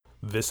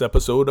This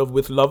episode of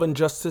With Love and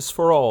Justice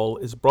for All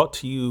is brought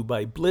to you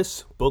by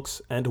Bliss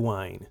Books and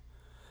Wine.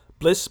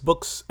 Bliss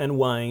Books and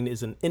Wine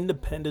is an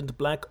independent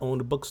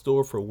Black-owned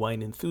bookstore for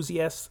wine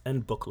enthusiasts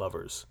and book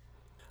lovers.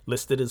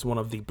 Listed as one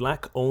of the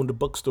Black-owned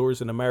bookstores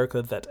in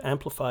America that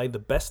amplify the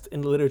best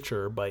in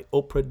literature by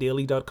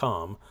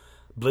OprahDaily.com,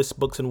 Bliss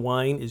Books and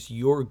Wine is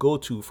your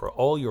go-to for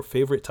all your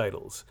favorite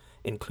titles,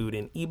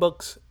 including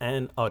ebooks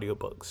and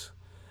audiobooks.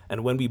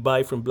 And when we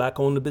buy from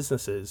Black-owned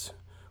businesses,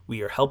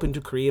 we are helping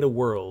to create a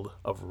world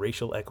of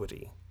racial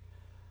equity.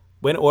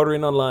 When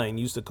ordering online,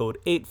 use the code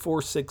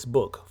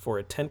 846BOOK for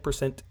a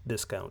 10%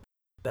 discount.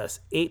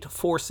 That's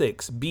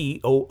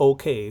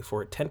 846BOOK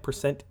for a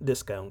 10%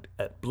 discount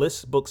at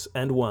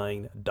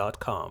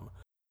blissbooksandwine.com.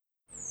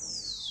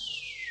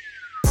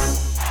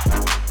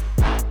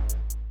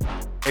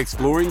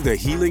 Exploring the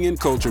healing and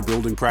culture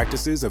building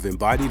practices of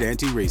embodied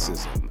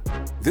anti-racism.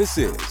 This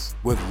is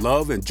With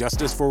Love and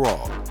Justice for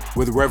All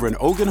with Reverend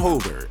Ogun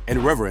Holder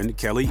and Reverend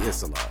Kelly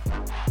Isola.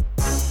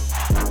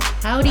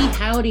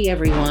 Howdy,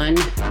 everyone.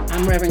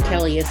 I'm Reverend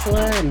Kelly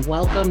Isola, and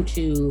welcome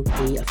to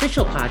the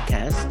official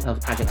podcast of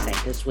Project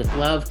Sanctus, With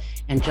Love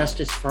and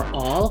Justice for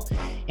All.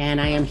 And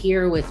I am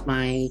here with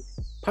my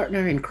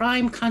partner in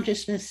crime,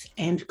 consciousness,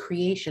 and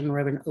creation,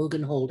 Reverend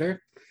Ogun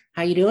Holder.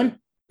 How you doing?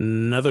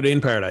 Another day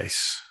in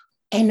paradise.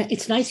 And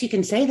it's nice you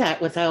can say that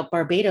without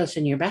Barbados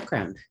in your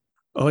background.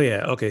 Oh,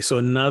 yeah. Okay. So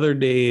another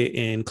day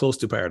in close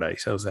to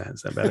paradise. How's that?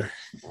 Is that better?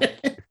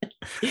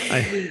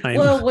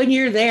 Well, when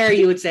you're there,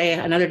 you would say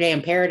another day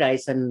in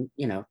paradise and,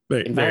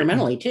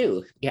 environmentally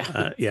too.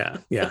 Yeah. Yeah.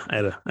 I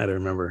had to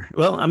remember.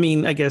 Well, I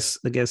mean, I guess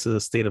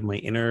the state of my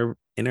inner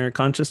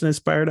consciousness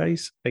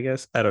paradise, I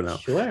guess. I don't know.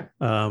 Sure.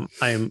 I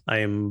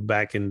am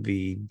back in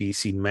the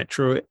BC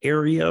metro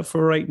area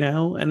for right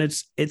now. And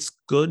it's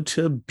good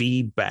to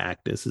be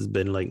back. This has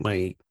been like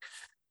my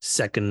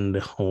second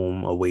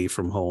home away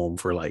from home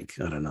for like,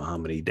 I don't know how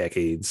many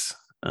decades.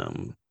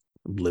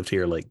 Lived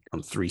here like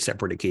on 3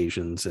 separate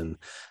occasions and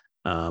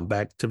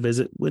back to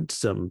visit with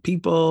some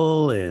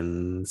people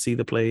and see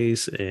the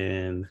place,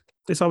 and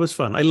it's always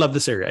fun. I love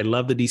this area. I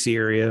love the DC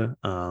area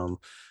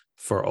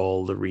for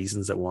all the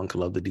reasons that one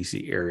can love the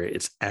DC area.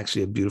 It's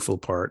actually a beautiful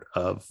part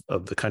of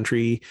the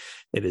country.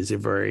 It is a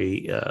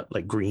very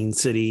like green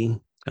city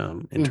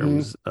in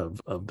terms of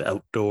the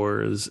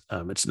outdoors.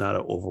 It's not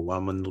an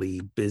overwhelmingly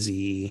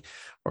busy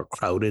or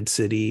crowded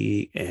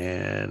city,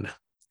 and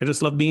I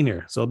just love being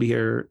here. So I'll be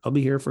here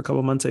for a couple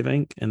of months, I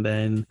think, and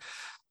then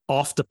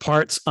off to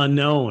parts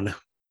unknown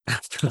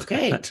after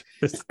that.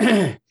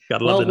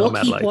 Gotta love the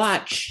nomad life.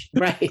 Watch.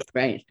 Right.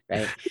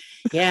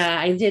 Yeah,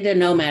 I did a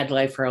nomad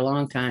life for a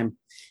long time,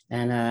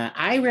 and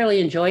I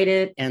really enjoyed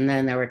it. And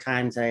then there were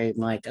times I'm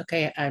like,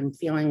 okay, I'm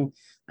feeling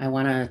I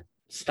want to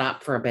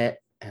stop for a bit,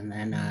 and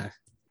then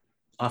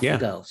off we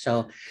go.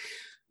 So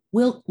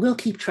we'll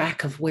keep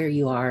track of where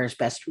you are as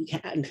best we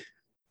can.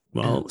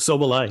 Well, so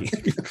will I.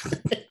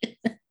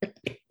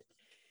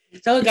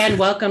 So again,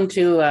 welcome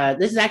to,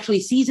 this is actually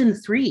season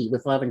 3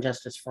 with Love and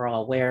Justice for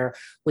All, where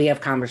we have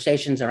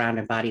conversations around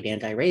embodied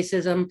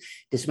anti-racism,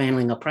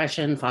 dismantling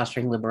oppression,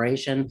 fostering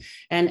liberation,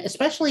 and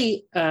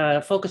especially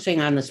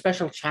focusing on the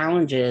special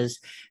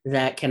challenges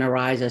that can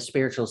arise as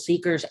spiritual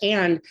seekers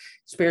and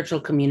spiritual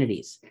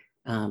communities.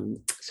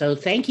 So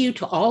thank you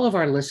to all of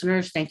our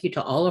listeners. Thank you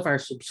to all of our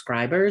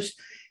subscribers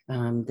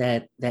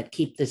that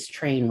keep this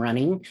train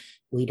running.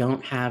 We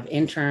don't have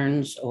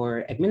interns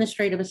or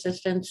administrative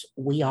assistants.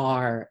 We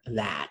are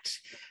that,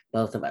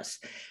 both of us.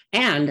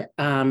 And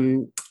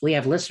we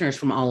have listeners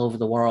from all over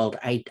the world.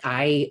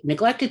 I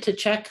neglected to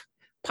check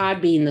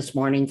Podbean this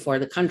morning for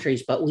the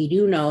countries, but we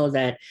do know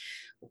that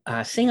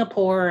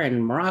Singapore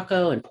and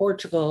Morocco and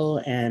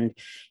Portugal and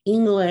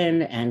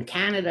England and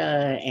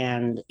Canada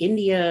and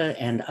India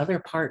and other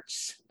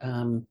parts,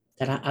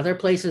 other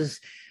places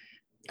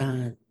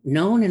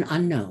known and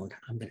unknown,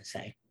 I'm going to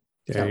say.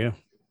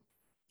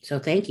 So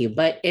thank you.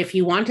 But if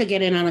you want to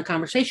get in on a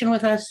conversation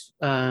with us,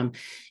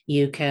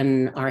 you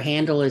can, our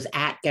handle is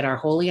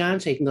 @GetOurHoly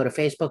On. So you can go to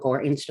Facebook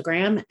or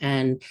Instagram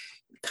and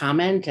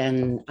comment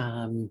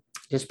and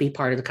just be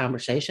part of the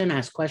conversation,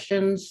 ask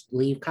questions,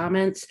 leave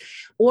comments,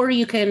 or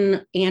you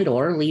can,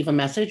 or leave a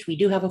message. We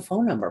do have a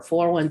phone number,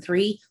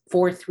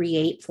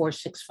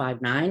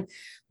 413-438-4659,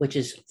 which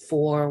is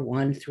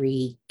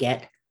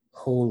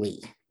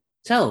 413-GET-HOLY.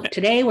 So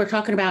today we're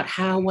talking about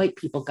how white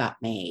people got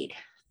made.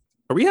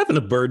 Are we having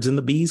a birds and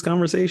the bees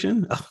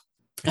conversation? Oh.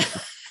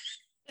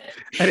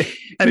 I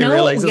didn't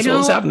realize that's what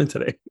was happening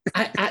today.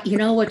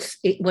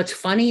 What's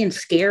funny and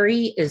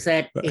scary is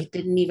that it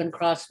didn't even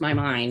cross my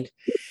mind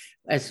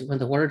as when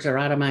the words are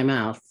out of my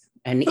mouth.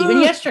 And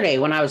even yesterday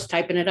when I was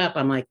typing it up,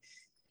 I'm like,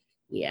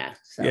 yeah.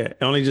 So. Yeah, it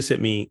only just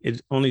hit me.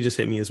 It only just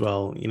hit me as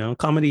well.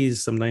 Comedy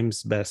is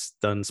sometimes best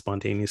done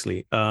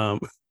spontaneously.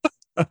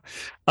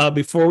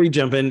 Before we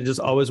jump in,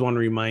 just always want to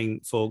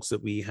remind folks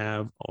that we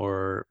have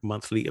our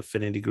monthly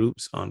affinity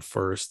groups on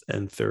first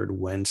and third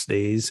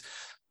Wednesdays.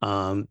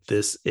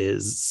 This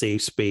is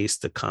safe space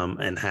to come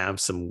and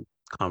have some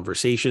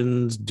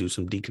conversations, do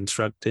some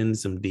deconstructing,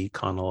 some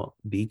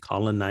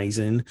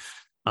decolonizing,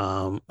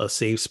 a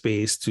safe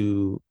space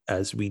to,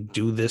 as we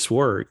do this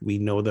work, we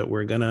know that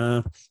we're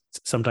gonna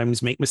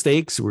sometimes make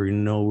mistakes.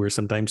 We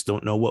sometimes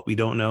don't know what we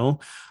don't know,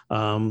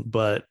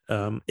 but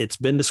it's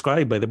been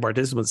described by the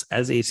participants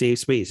as a safe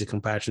space, a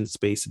compassionate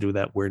space to do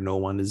that, where no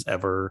one is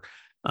ever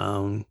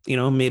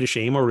made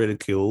ashamed or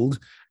ridiculed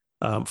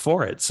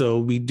for it. So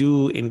we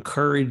do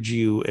encourage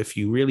you, if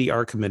you really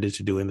are committed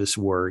to doing this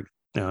work,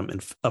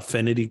 and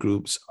affinity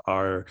groups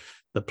are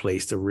the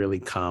place to really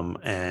come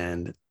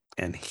and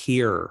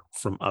hear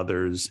from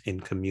others in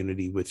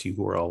community with you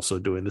who are also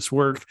doing this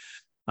work.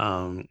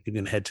 You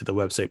can head to the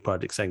website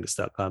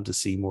projectsagnus.com to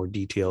see more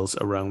details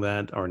around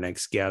that. Our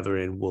next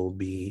gathering will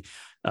be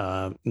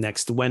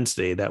next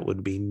Wednesday. That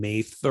would be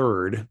May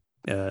 3rd,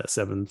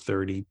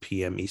 7:30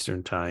 p.m.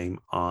 Eastern time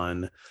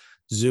on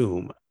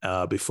Zoom.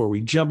 Before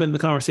we jump in the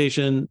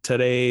conversation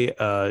today,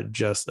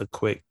 just a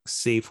quick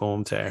safe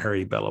home to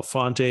Harry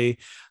Belafonte.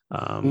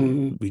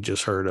 We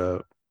just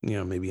heard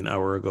maybe an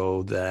hour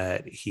ago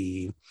that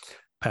he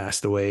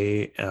passed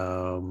away.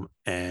 And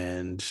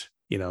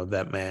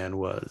that man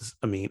was,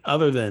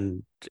 other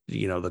than,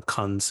 the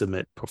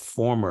consummate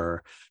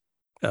performer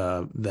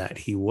that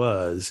he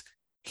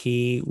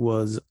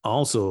was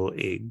also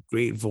a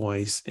great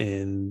voice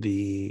in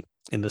the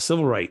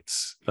civil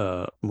rights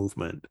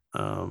movement,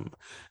 and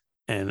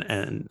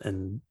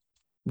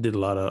did a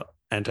lot of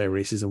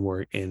anti-racism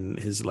work in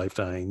his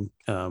lifetime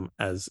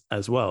as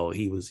well.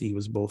 He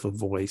was both a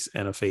voice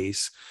and a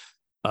face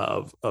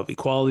of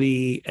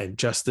equality and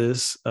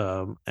justice,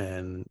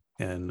 and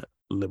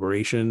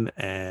liberation,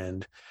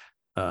 and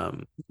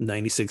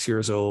 96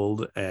 years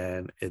old,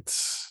 and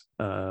it's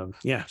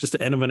just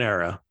the end of an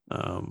era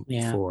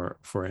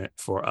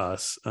for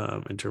us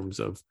in terms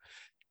of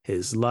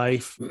his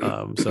life.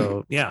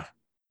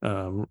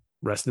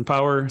 Rest in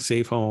power,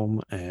 safe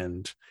home,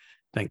 and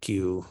thank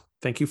you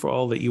for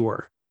all that you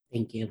were.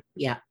 Thank you.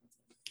 Yeah,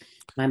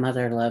 my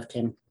mother loved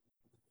him.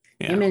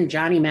 Him and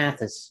Johnny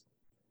Mathis.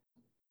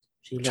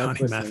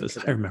 Johnny Mathis.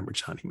 I remember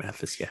Johnny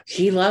Mathis. Yeah,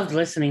 she loved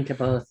listening to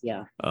both.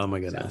 Yeah. Oh my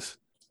goodness.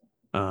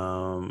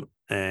 And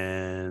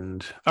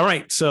all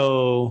right,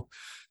 so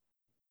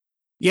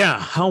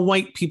how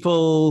white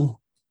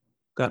people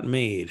got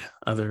made,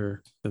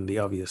 other than the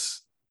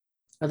obvious.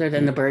 Other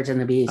than the birds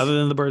and the bees. Other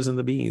than the birds and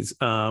the bees.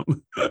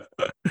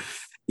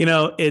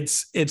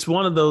 It's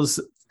one of those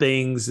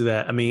things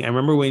that, I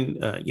remember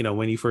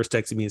when you first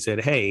texted me and said,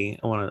 hey,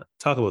 I want to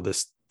talk about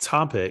this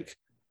topic.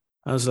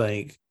 I was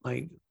like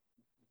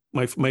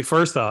my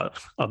first thought,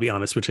 I'll be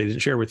honest, which I didn't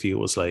share with you,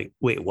 was like,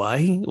 wait,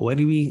 why? Why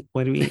do we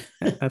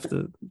have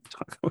to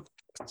talk about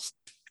this?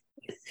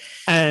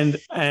 And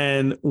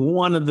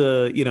one of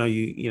the,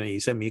 you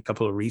sent me a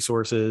couple of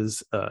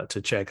resources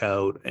to check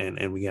out,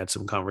 and we had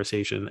some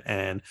conversation,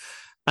 and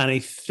I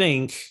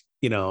think,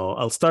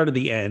 I'll start at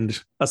the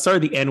end. I'll start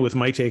at the end with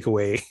my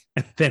takeaway,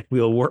 and then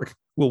we'll work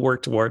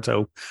towards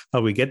how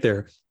we get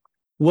there.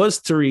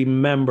 Was to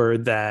remember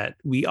that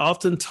we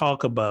often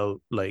talk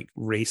about like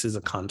race as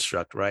a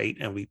construct, right?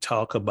 And we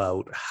talk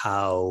about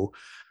how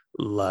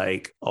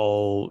there's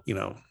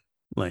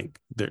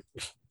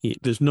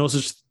no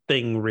such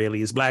thing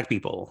really as Black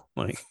people.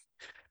 Like,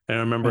 and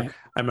I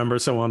remember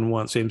someone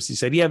once famously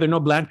said, yeah, there are no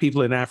Black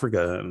people in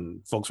Africa.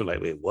 And folks were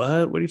like, wait,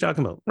 what are you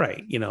talking about?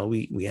 Right.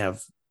 We have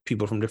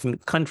people from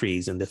different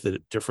countries and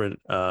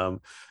different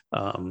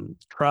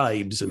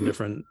tribes and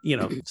different,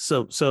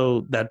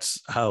 so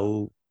that's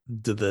how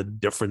the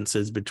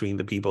differences between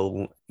the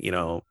people,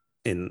 in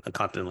a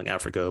continent like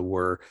Africa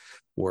were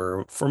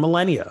for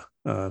millennia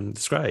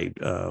described.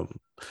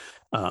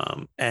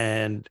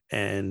 And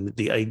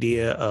the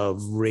idea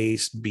of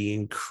race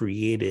being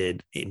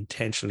created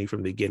intentionally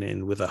from the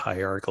beginning with a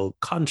hierarchical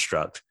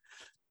construct,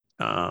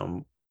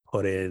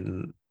 put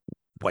in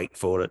white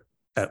folk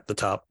at the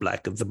top,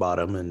 Black at the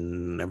bottom,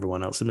 and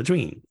everyone else in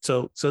between.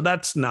 So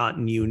that's not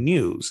new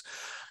news.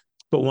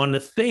 But one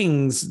of the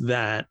things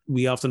that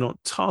we often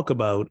don't talk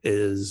about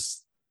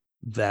is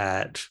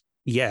that,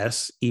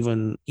 yes,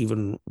 even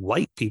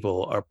white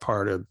people are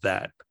part of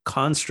that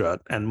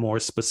construct. And more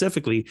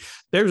specifically,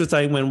 there's a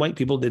time when white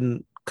people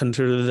didn't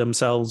consider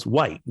themselves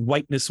white.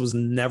 Whiteness was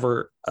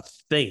never a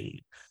thing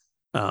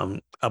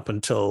up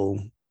until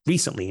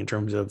recently in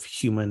terms of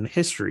human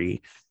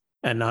history.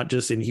 And not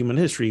just in human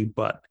history,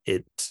 but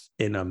it's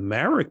in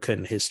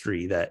American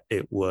history that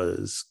it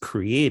was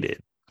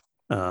created.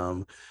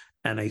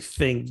 And I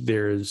think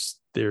there's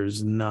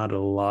not a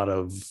lot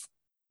of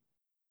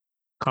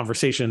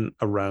conversation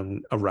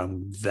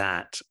around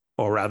that,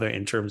 or rather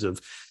in terms of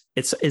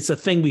it's a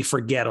thing we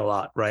forget a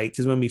lot, right?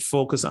 Because when we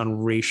focus on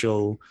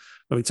when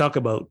we talk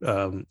about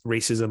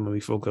racism, when we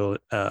focus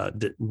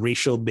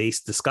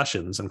racial-based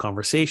discussions and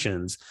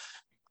conversations,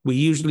 we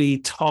usually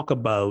talk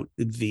about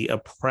the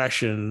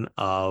oppression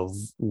of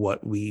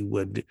what we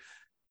would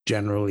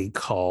generally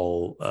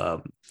call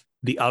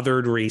the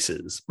othered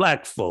races,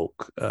 Black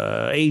folk,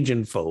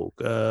 Asian folk,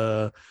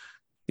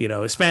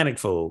 Hispanic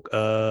folk,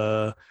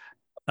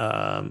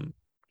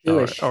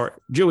 Jewish. or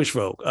Jewish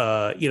folk.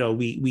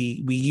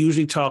 We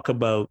usually talk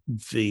about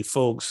the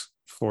folks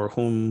for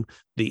whom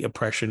the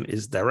oppression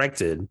is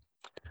directed.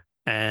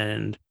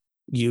 And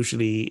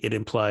usually it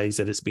implies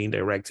that it's being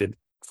directed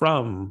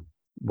from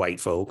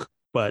white folk.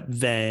 But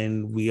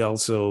then we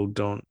also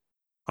don't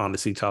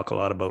honestly talk a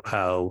lot about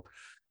how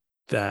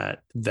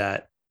that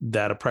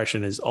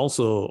oppression is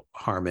also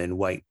harming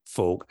white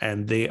folk,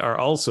 and they are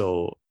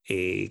also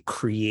a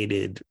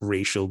created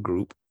racial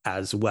group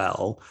as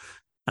well,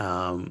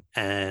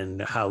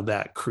 and how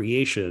that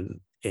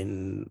creation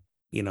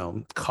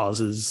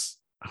causes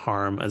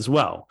harm as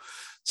well.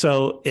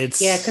 So it's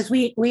because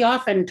we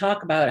often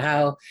talk about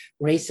how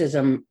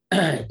racism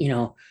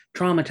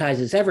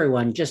traumatizes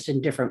everyone just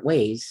in different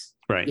ways,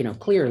 right,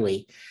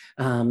 clearly.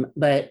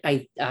 But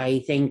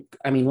I think,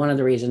 one of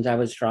the reasons I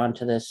was drawn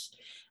to this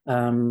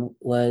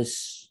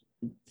was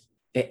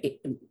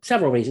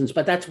several reasons,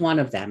 but that's one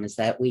of them, is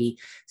that we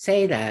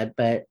say that,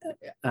 but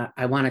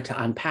I wanted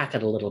to unpack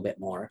it a little bit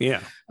more.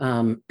 Yeah.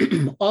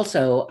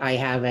 Also, I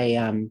have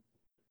a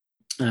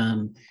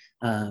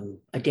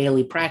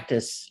daily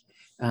practice,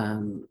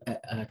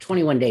 a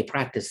 21-day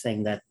practice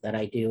thing that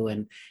I do,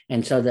 and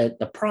so that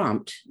the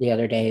prompt the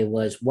other day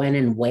was when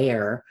and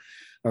where,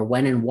 or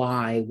when and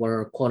why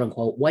were quote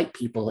unquote white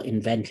people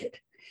invented.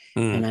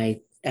 And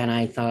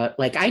I thought,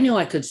 like, I knew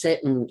I could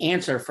sit and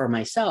answer for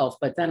myself,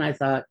 but then I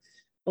thought,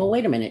 well,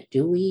 wait a minute,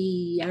 do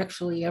we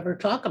actually ever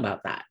talk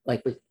about that?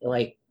 Like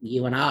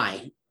you and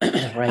I,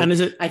 right?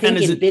 And I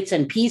think in bits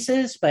and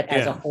pieces, but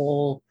as a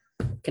whole,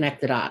 connect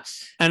the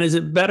dots. And is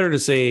it better to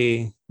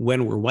say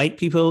when were white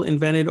people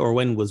invented, or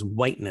when was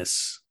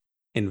whiteness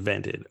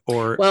invented?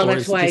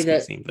 That's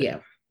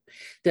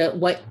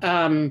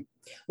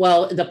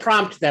why the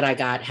prompt that I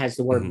got has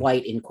the word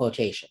white in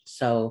quotations.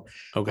 So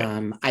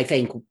I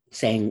think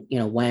saying,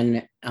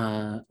 when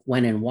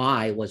and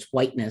why was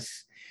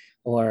whiteness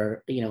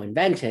or,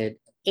 invented.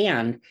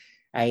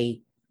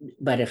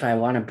 But if I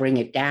want to bring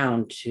it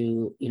down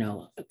to,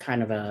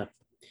 kind of a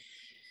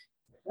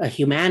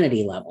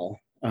humanity level,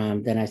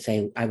 then I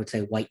would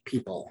say white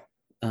people.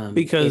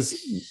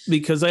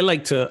 Because I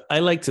like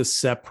to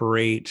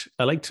separate,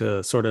 I like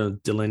to sort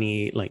of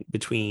delineate like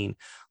between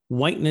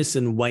whiteness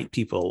and white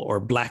people, or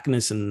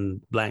blackness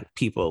and black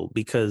people,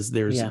 because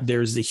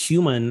there's the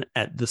human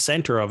at the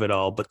center of it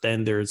all, but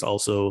then there's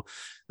also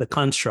the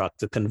construct,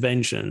 the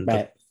convention,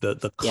 right,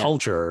 the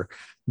culture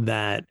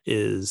that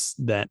is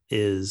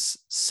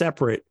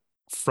separate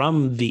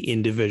from the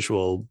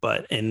individual,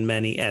 but in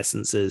many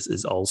essences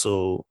is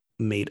also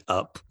made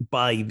up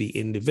by the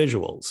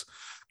individuals,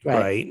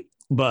 right?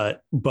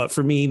 But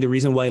for me, the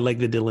reason why I like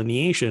the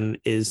delineation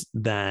is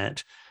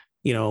that,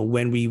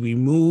 when we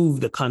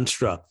remove the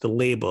construct, the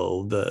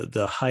label,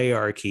 the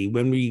hierarchy,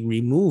 when we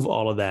remove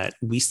all of that,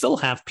 we still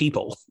have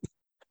people.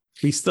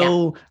 We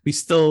still,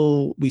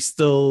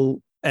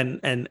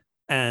 and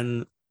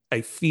I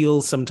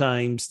feel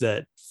sometimes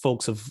that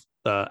folks have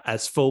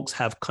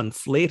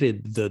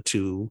conflated the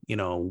two,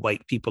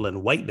 white people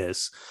and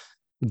whiteness,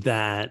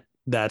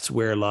 that's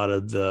where a lot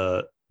of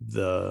the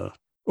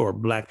or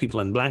black people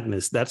and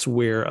blackness, that's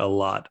where a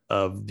lot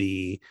of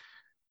the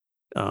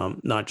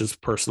not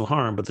just personal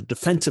harm, but the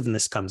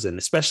defensiveness comes in,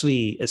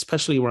 especially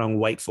around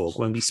white folk.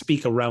 When we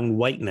speak around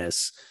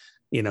whiteness,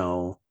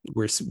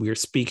 we're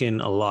speaking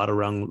a lot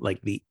around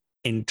like the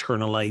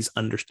internalized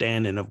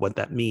understanding of what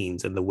that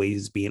means and the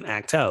ways it's being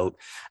acted out,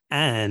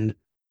 and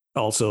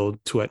also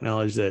to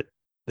acknowledge that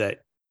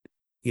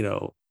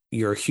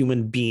you're a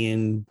human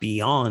being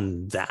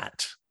beyond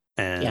that.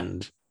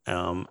 And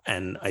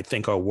I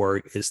think our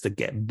work is to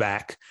get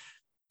back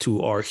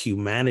to our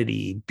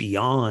humanity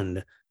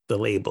beyond the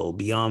label,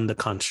 beyond the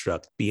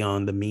construct,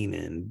 beyond the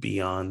meaning,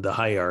 beyond the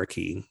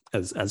hierarchy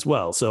as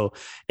well. So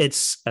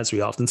it's, as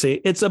we often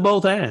say, it's a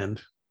both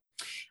and.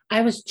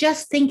 I was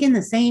just thinking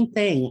the same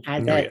thing.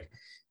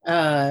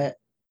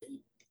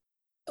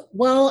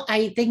 Well,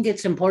 I think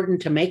it's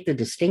important to make the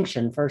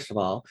distinction, first of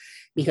all,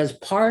 because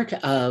part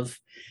of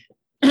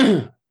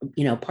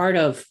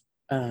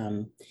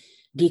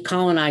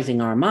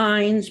decolonizing our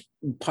minds,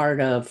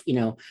 part of,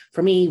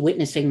 for me,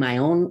 witnessing my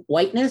own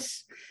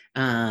whiteness,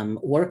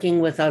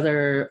 working with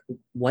other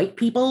white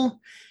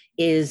people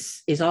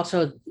is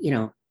also,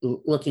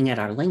 looking at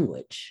our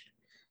language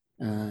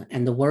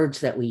and the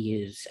words that we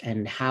use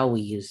and how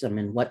we use them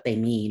and what they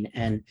mean.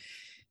 And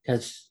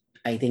because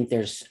I think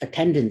there's a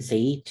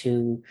tendency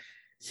to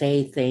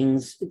say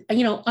things,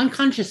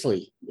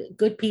 unconsciously,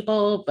 good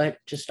people, but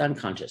just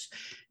unconscious,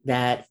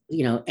 that,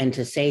 and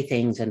to say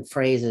things and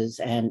phrases,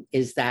 and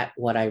is that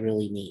what I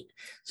really need?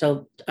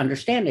 So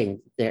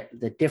understanding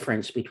the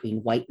difference between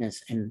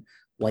whiteness and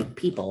white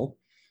people.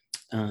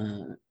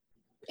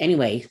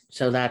 Anyway,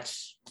 so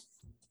that's,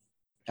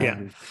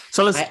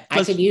 so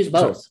I can use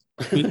both.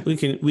 we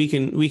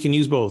can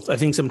use both. I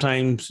think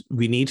sometimes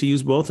we need to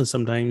use both, and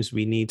sometimes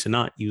we need to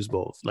not use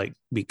both. Like,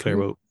 be clear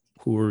about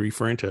who we're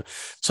referring to.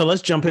 So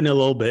let's jump in a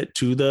little bit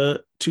to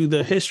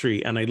the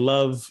history. And I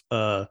love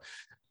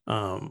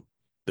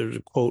there's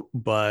a quote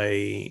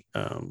by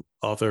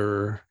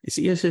author. Is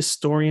he a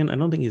historian? I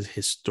don't think he's a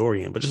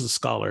historian, but just a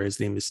scholar. His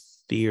name is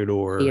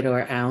Theodore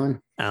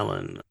Allen.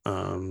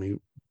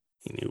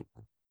 He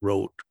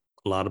wrote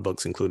a lot of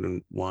books,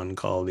 including one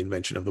called The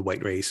Invention of the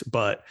White Race.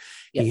 But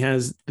he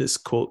has this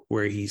quote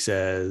where he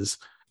says,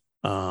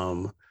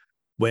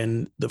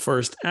 when the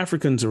first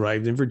Africans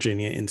arrived in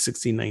Virginia in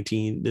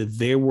 1619,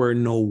 there were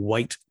no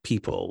white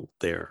people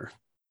there,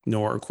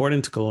 nor,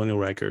 according to colonial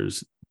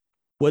records,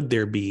 would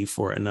there be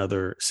for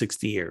another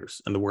 60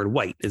 years. And the word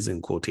white is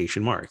in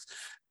quotation marks.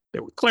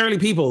 There were clearly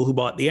people who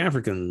brought the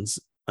Africans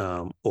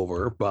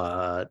over,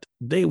 but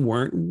they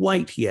weren't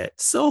white yet.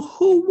 So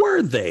who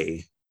were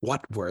they?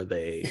 What were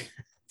they?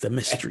 The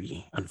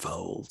mystery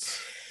unfolds.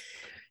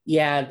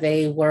 Yeah,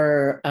 they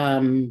were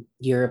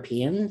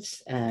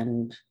Europeans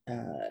and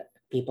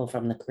people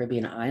from the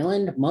Caribbean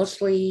island.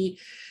 Mostly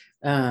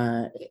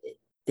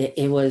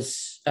it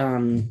was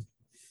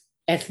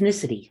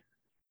ethnicity,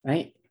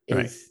 right?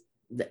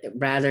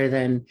 Rather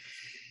than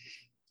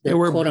they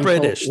were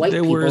British, white they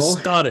people, were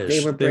Scottish,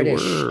 they were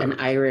British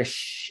and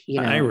Irish.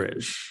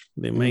 Irish.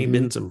 They may have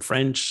been some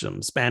French,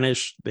 some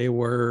Spanish. They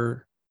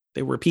were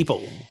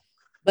people.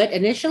 But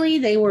initially,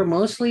 they were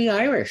mostly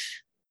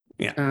Irish.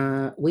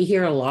 Yeah, we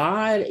hear a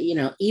lot.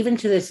 Even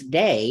to this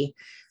day,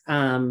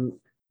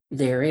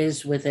 there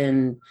is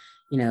within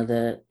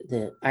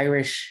the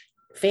Irish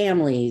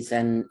families,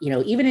 and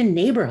even in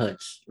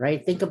neighborhoods.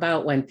 Right? Think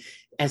about when,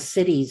 as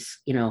cities,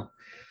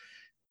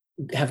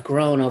 have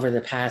grown over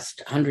the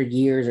past 100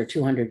 years or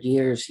 200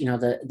 years,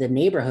 the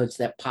neighborhoods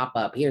that pop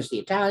up. Here's the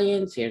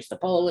Italians, here's the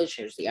Polish,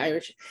 here's the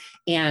Irish.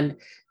 And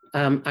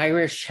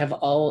Irish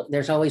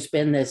there's always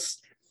been this,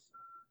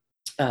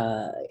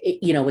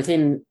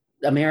 within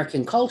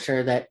American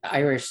culture that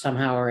Irish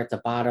somehow are at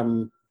the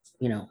bottom,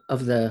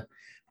 of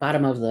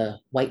the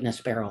whiteness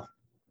barrel.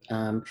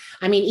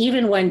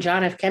 Even when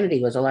John F.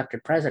 Kennedy was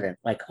elected president,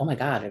 like, oh my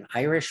God, an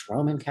Irish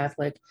Roman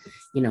Catholic,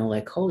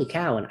 holy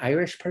cow, an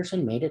Irish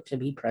person made it to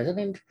be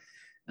president.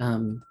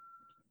 And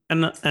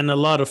a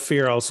lot of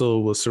fear also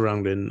was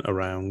surrounding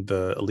around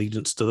the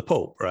allegiance to the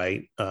Pope,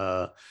 right?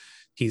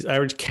 He's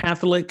Irish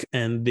Catholic,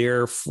 and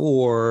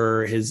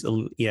therefore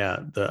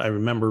I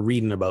remember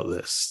reading about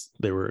this.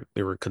 There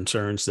were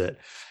concerns that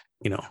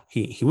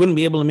he wouldn't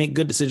be able to make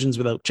good decisions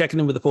without checking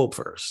in with the Pope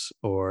first,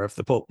 or if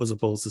the Pope was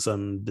opposed to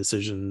some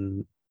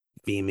decision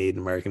being made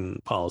in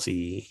American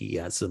policy, he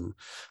had some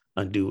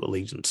undue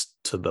allegiance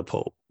to the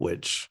Pope,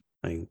 which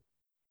I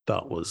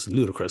thought was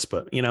ludicrous.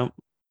 But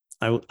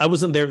I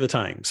wasn't there at the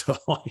time, so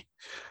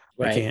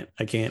right.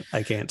 I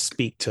can't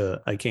speak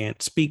to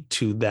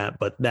that.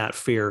 But that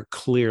fear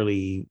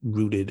clearly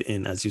rooted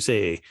in, as you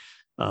say,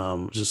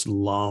 just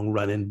long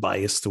running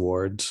bias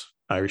towards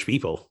Irish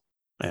people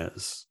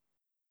as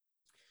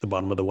the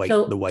bottom of the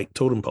white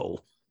totem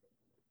pole.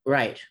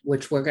 Right,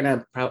 which we're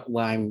gonna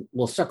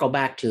we'll circle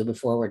back to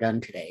before we're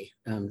done today.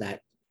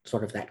 That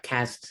sort of that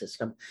caste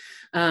system.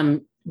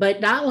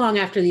 But not long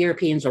after the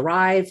Europeans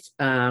arrived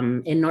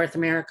in North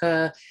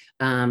America,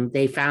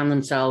 they found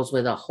themselves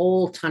with a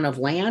whole ton of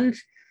land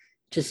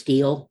to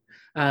steal,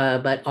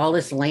 but all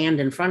this land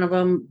in front of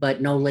them,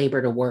 but no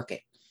labor to work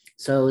it.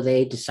 So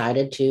they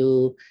decided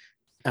to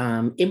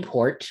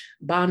import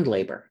bond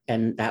labor,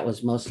 and that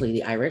was mostly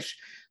the Irish.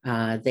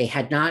 They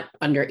had not,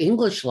 under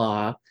English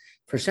law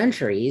for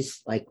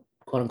centuries, like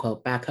quote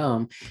unquote back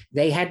home,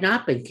 they had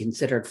not been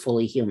considered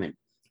fully human.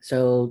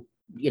 So,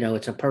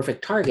 it's a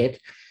perfect target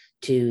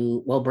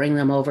to, bring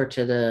them over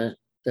to the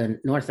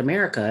North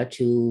America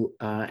to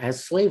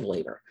as slave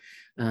labor.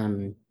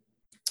 And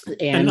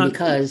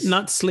because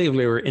not slave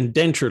labor,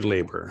 indentured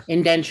labor.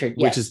 Indentured,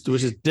 yes.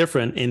 Which is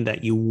different in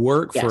that you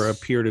work for a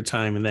period of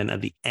time, and then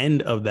at the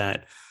end of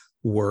that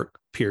work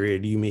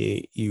period,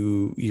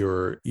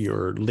 your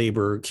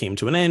labor came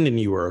to an end and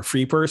you were a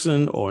free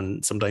person, or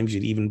sometimes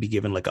you'd even be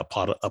given like a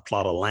plot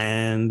of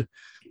land,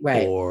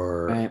 right,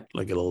 or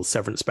like a little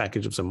severance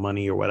package of some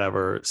money or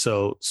whatever.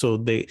 So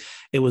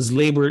it was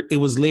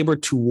labor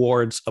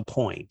towards a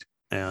point.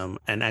 And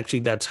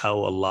actually that's how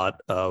a lot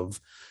of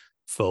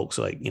folks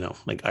like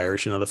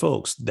Irish and other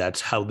folks,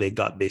 that's how they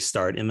got their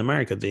start in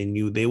America. They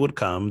knew they would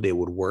come, they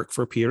would work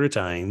for a period of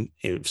time.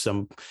 In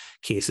some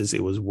cases,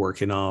 it was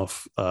working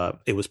off,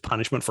 it was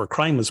punishment for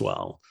crime as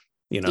well,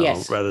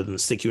 yes. Rather than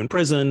stick you in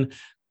prison,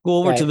 go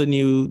over to the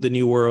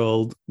new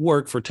world,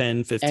 work for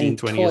 10, 15, and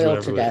 20 years,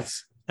 whatever it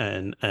is.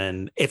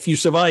 And if you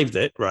survived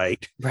it,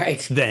 right,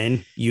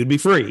 then you'd be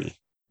free.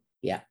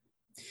 Yeah.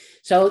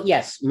 So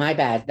yes, my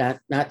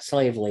bad, not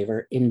slave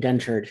labor,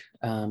 indentured,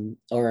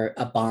 or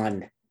a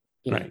bond.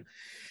 Right.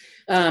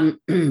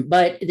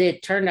 But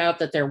it turned out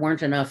that there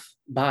weren't enough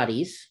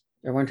bodies.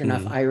 There weren't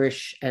enough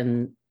Irish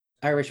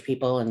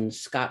people and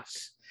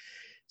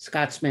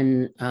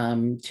Scotsmen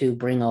to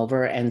bring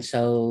over. And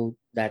so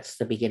that's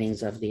the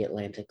beginnings of the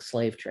Atlantic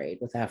slave trade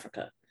with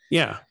Africa.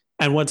 Yeah.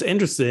 And what's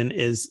interesting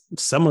is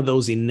some of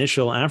those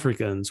initial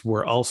Africans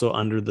were also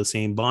under the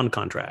same bond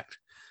contract.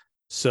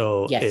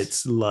 So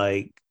it's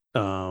like,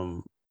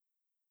 and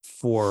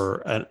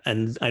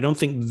I don't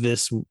think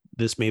this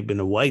may have been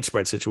a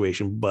widespread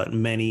situation, but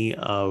many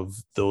of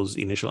those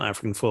initial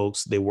African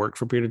folks, they worked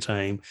for a period of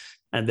time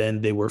and then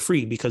they were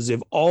free because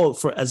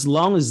for as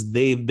long as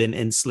they've been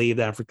enslaved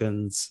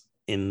Africans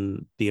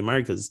in the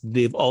Americas,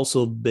 they've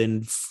also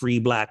been free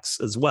blacks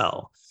as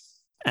well.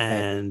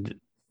 And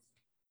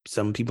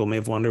some people may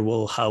have wondered,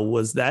 well, how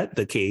was that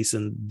the case?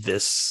 And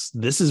this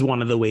is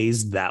one of the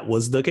ways that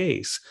was the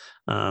case.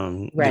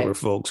 There were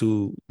folks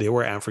there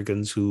were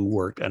Africans who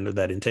worked under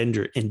that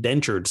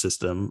indentured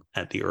system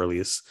at the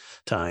earliest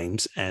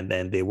times, and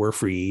then they were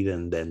freed,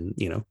 and then,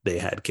 they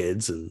had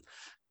kids, and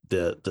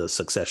the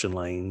succession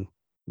line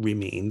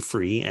remained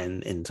free.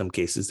 And in some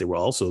cases, they were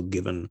also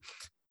given a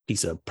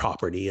piece of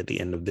property at the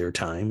end of their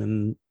time,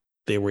 and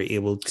they were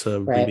able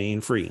to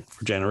remain free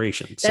for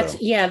generations.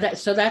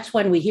 So that's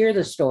when we hear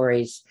the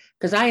stories,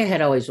 because I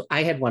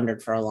had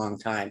wondered for a long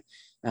time,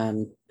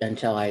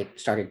 until I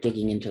started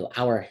digging into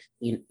our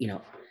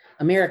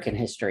American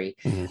history.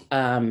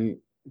 Mm-hmm.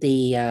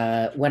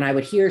 When I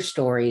would hear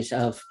stories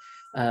of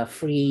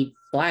free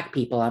Black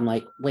people, I'm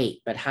like,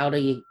 wait, but how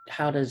did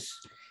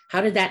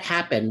that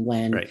happen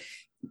when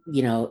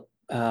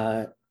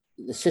the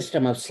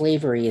system of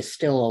slavery is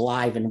still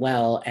alive and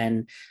well,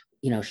 and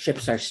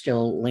ships are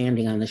still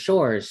landing on the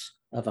shores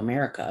of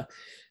America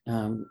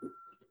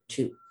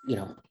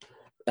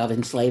of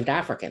enslaved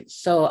Africans.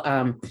 So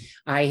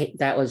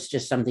that was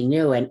just something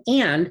new,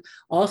 and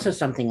also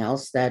something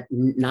else that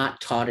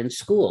not taught in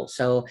school.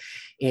 So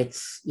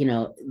it's,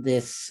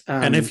 this.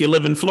 And if you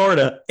live in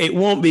Florida, it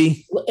won't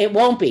be. It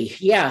won't be.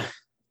 Yeah.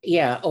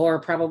 Yeah. Or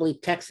probably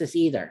Texas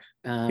either.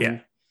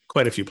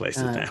 Quite a few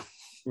places now.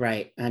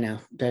 Right. I know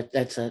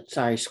that's a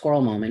sorry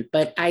squirrel moment,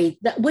 but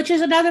which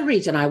is another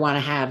reason I want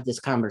to have this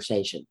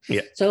conversation.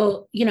 Yeah.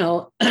 So,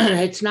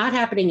 it's not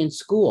happening in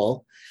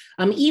school.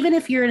 Even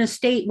if you're in a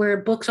state where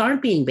books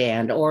aren't being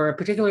banned or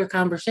particular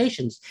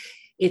conversations,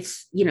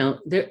 it's,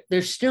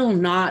 they're still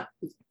not,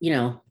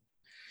 we're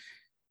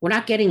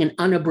not getting an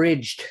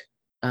unabridged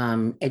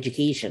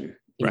education,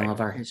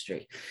 of our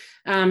history.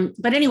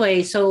 But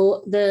anyway,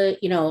 so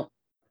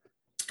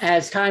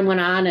as time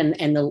went on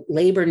and the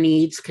labor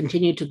needs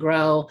continued to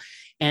grow,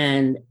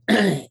 and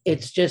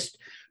it's just,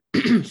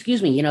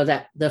 excuse me,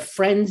 that the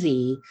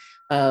frenzy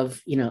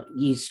of,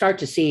 you start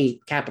to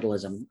see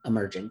capitalism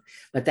emerging,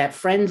 but that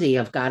frenzy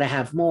of got to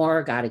have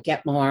more, got to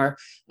get more,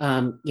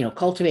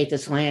 cultivate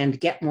this land,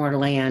 get more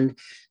land.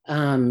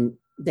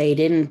 They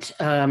didn't,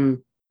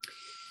 there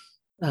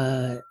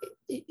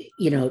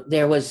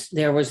was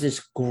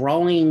this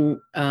growing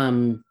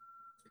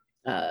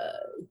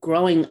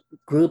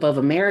group of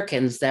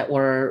Americans that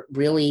were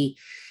really,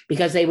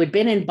 because they had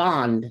been in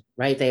bond,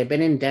 right? They had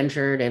been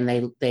indentured, and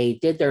they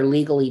did their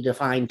legally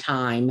defined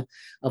time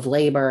of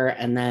labor,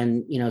 and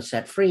then,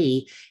 set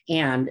free.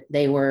 And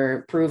they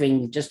were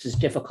proving just as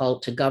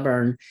difficult to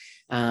govern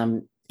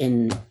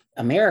in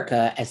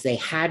America as they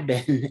had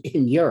been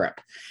in Europe.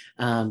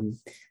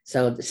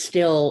 So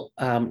still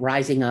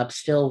rising up,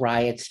 still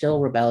riots, still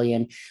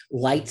rebellion,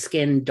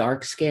 light-skinned,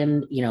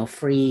 dark-skinned,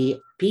 free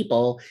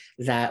people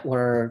that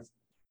were,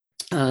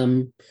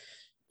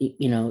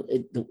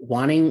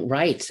 wanting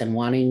rights and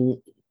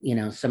wanting,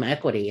 some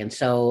equity. And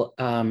so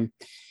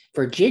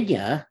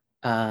Virginia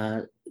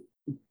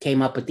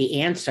came up with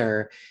the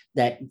answer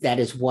that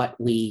is what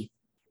we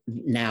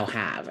now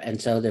have.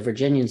 And so the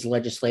Virginians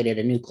legislated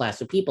a new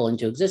class of people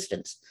into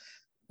existence,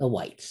 the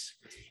whites.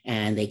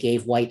 And they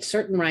gave whites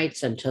certain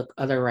rights and took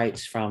other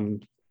rights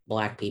from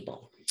Black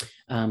people.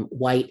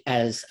 White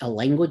as a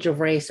language of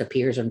race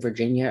appears in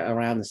Virginia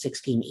around the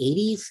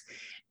 1680s,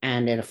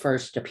 and it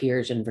first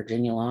appears in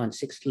Virginia law in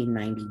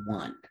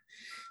 1691.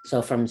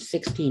 So from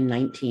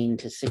 1619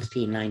 to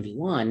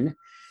 1691,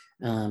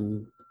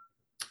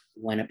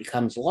 when it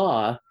becomes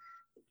law,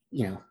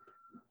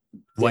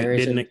 white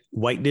didn't exist.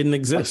 White didn't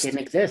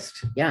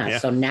exist. Yeah.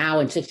 So now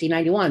in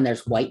 1691,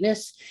 there's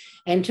whiteness,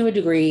 and to a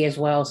degree as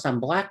well, some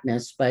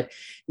Blackness, but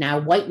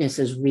now whiteness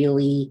is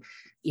really,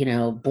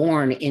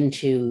 born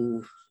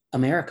into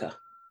America.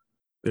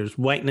 There's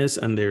whiteness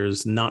and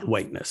there's not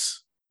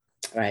whiteness.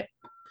 Right.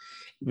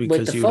 Because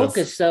with the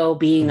focus, though,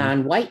 being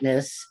on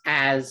whiteness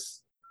as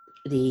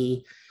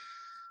the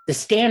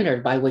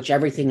standard by which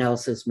everything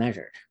else is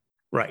measured.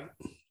 Right.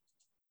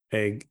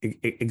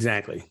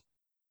 Exactly.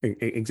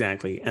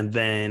 And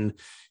then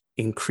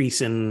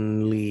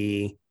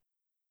increasingly,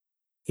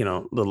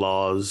 the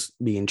laws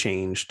being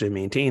changed to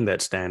maintain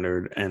that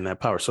standard and that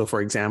power. So,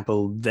 for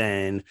example,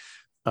 then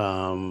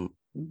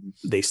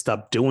they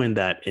stopped doing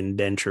that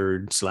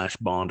indentured /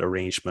 bond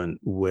arrangement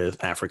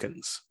with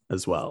Africans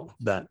as well.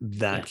 That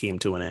came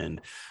to an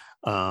end.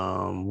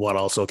 What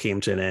also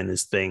came to an end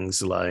is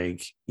things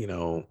like,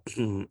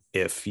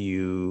 if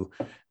you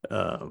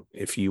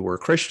were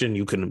Christian,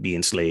 you couldn't be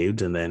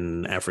enslaved. And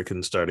then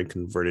Africans started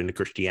converting to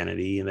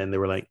Christianity. And then they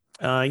were like,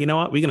 you know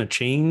what, we're going to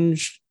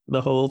change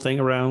the whole thing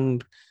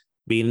around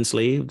being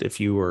enslaved if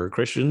you were a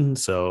Christian.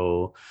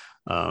 So,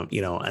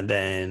 and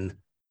then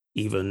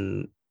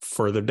even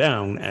further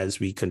down as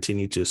we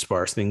continue to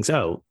sparse things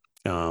out,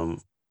 and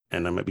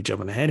I might be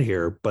jumping ahead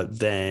here, but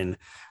then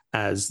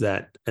as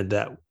that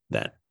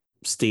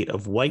state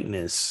of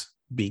whiteness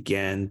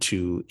began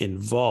to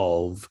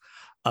involve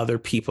other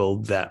people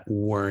that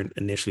weren't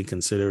initially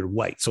considered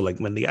white. So like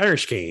when the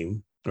Irish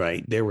came,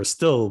 right, they were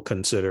still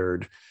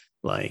considered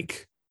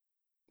like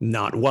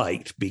not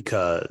white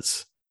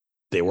because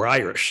they were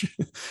Irish.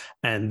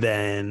 And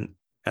then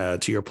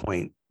to your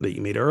point that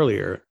you made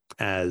earlier,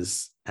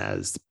 as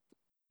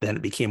then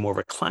it became more of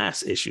a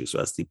class issue. So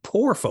as the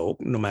poor folk,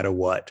 no matter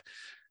what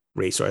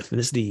race or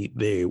ethnicity,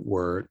 they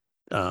were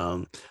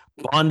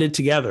bonded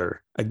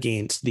together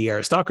against the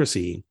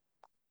aristocracy.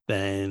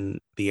 Then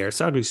the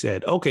aristocracy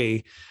said,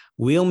 okay,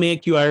 we'll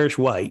make you Irish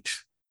white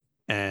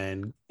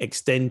and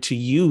extend to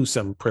you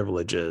some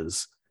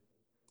privileges.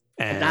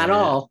 And not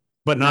all.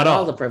 But not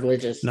all the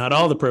privileges. Not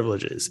all the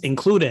privileges,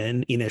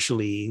 including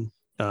initially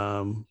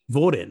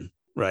voting,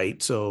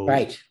 right?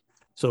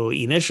 So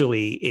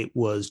initially it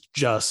was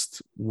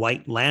just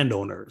white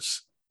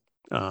landowners,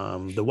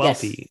 the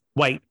wealthy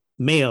white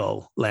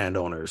male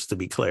landowners, to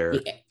be clear.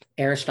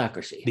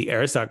 The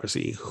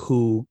aristocracy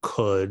who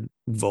could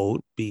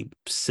vote,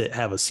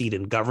 have a seat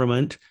in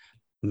government,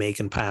 make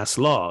and pass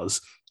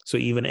laws. So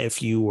even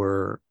if you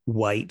were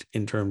white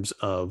in terms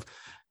of,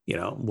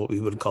 what we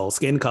would call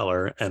skin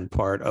color and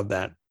part of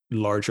that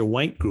larger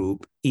white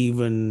group,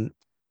 even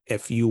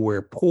if you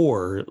were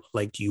poor,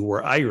 like you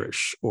were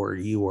Irish or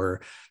you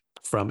were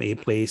from a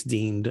place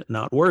deemed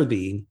not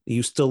worthy,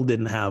 you still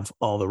didn't have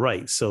all the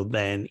rights. So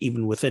then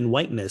even within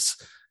whiteness,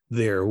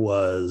 there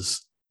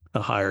was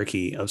a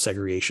hierarchy of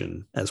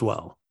segregation as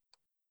well.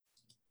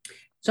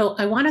 So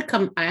I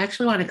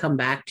actually want to come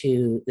back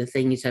to the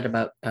thing you said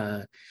about,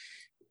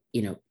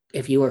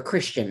 if you were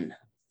Christian,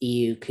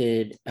 you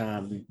could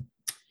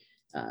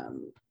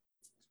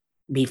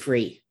be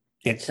free.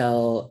 And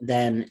so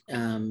then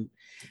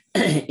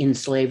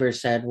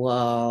enslavers said,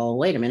 well,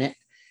 wait a minute,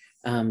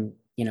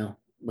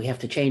 we have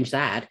to change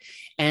that.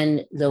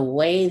 And the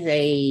way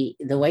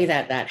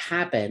that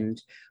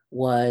happened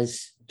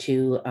was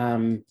to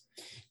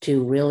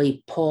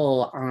really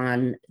pull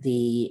on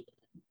the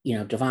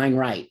divine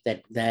right,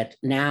 that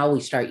now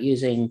we start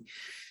using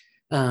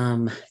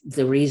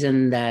the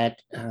reason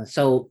that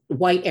so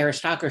white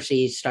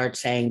aristocracies start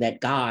saying that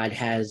God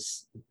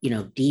has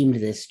deemed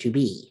this to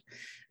be,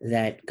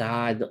 that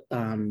God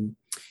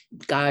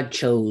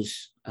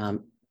chose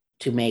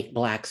to make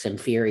blacks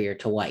inferior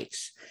to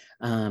whites,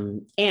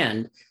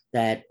 and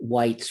that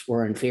whites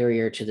were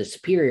inferior to the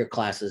superior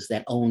classes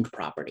that owned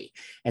property.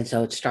 And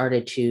so it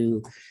started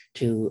to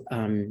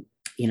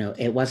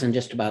it wasn't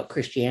just about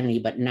Christianity,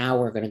 but now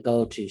we're going to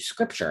go to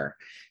scripture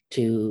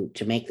to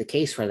make the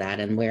case for that.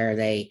 And where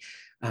they,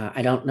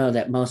 I don't know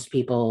that most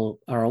people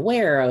are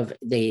aware of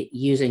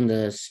using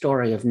the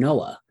story of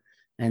Noah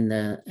and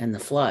the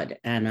flood.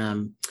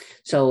 And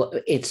so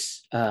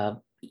it's,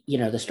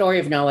 the story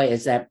of Noah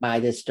is that by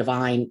this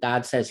divine,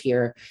 God says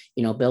here,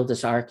 build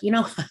this ark.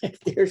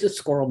 There's a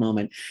squirrel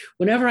moment.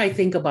 Whenever I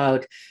think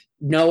about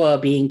Noah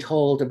being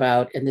told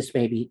about, and this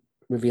may be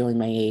revealing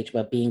my age,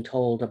 but being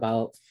told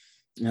about,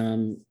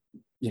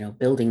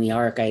 building the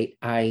ark,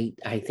 I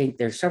think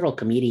there's several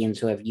comedians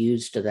who have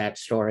used to that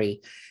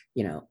story,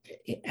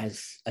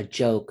 as a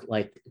joke,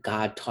 like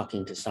God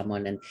talking to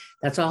someone. And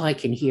that's all I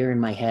can hear in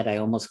my head. I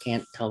almost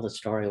can't tell the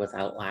story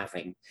without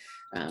laughing.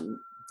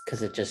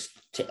 Because it just,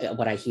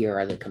 what I hear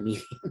are the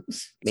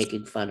comedians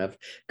making fun of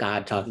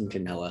God talking to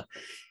Noah.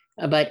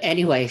 But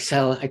anyway,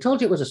 so I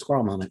told you it was a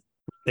squirrel moment.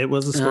 It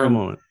was a squirrel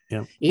moment.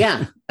 Yeah.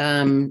 Yeah.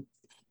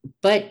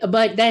 But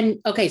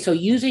then, okay, so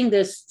using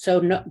this,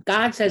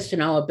 God says to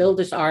Noah, build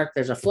this ark,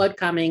 there's a flood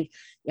coming,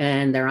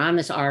 and they're on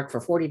this ark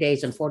for 40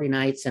 days and 40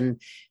 nights.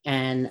 And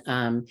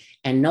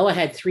Noah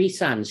had 3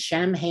 sons,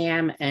 Shem,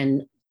 Ham,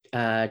 and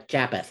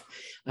Japheth,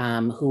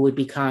 who would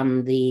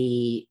become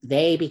the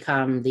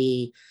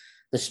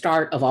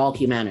start of all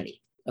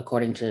humanity,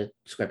 according to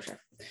scripture.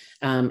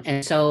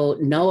 And so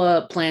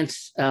Noah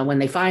plants, when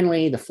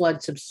the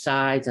flood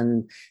subsides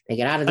and they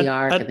get out of the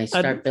ark and they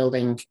start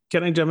building.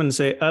 Can I jump in and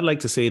say, I'd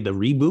like to say the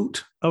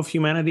reboot of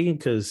humanity,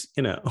 because,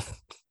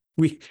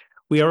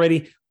 we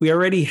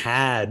already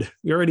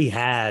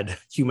had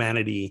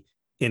humanity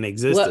in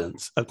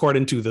existence,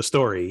 according to the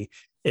story.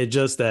 It's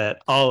just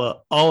that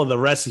all of the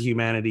rest of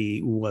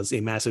humanity was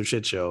a massive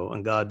shit show,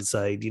 and God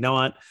decided, you know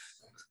what,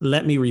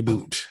 let me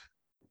reboot.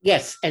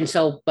 Yes, and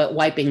so, but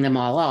wiping them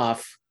all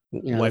off,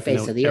 the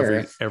face of the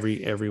earth.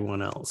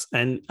 Everyone else.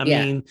 And I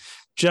mean,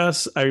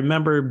 I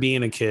remember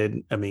being a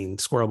kid,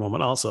 squirrel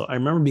moment also. I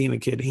remember being a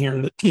kid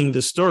hearing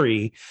the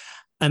story,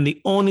 and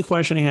the only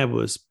question I had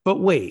was, but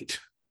wait,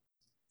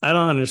 I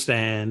don't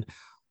understand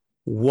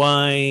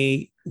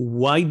why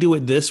do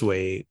it this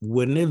way?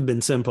 Wouldn't it have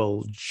been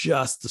simple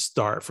just to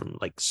start from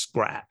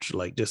scratch,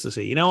 just to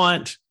say, you know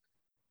what,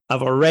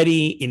 I've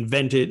already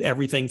invented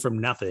everything from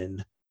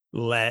nothing.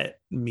 Let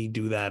me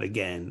do that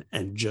again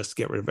and just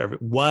get rid of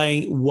everything.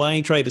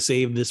 Why try to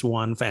save this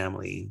one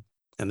family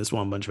and this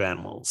one bunch of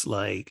animals?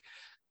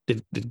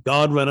 Did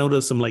God run out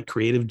of some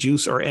creative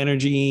juice or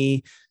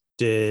energy?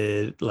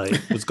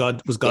 Was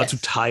God yes. too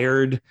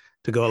tired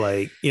to go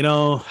I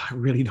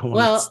really don't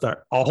want to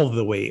start all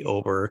the way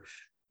over?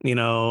 When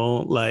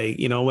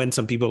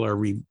some people are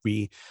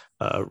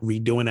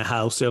redoing a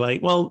house, they're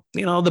like, well,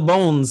 the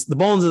bones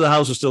of the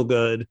house are still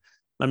good.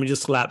 let me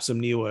just slap some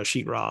new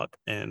sheetrock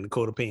and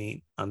coat of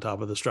paint on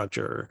top of the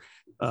structure.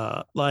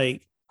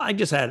 Like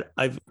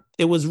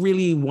it was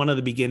really one of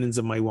the beginnings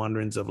of my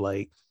wanderings of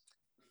like,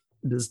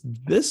 does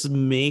this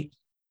make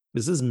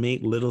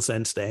little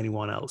sense to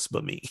anyone else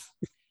but me?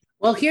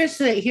 Well, here's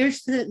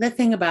the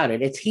thing about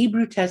it. It's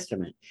Hebrew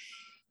Testament,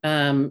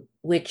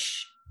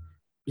 which,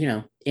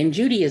 in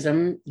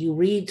Judaism, you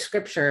read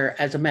scripture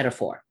as a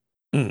metaphor.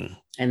 And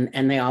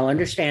they all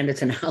understand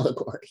it's an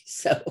allegory.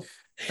 So,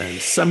 and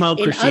somehow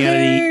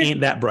Christianity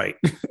ain't that bright.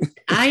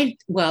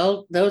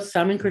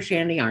 Some in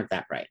Christianity aren't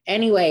that bright.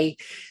 Anyway,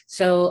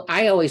 so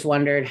I always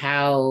wondered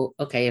how,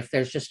 okay, if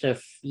there's just a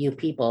few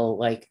people,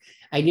 like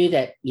I knew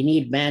that you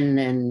need men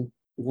and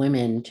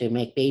women to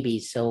make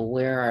babies. So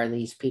where are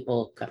these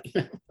people coming?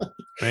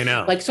 I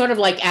know. Like sort of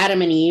like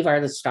Adam and Eve are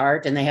the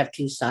start and they have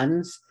two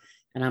sons.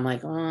 And I'm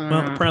like,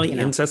 well, apparently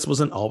incest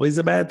wasn't always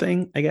a bad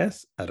thing, I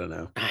guess. I don't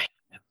know.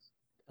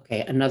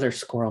 Okay, another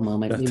squirrel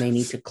moment. We may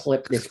need to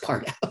clip this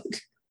part out.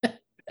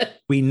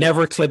 We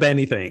never clip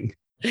anything.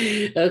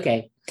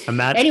 Okay. I'm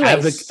not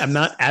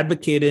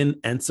advocating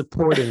and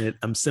supporting it.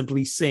 I'm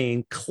simply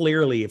saying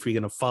clearly, if you're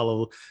going to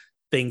follow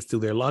things to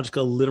their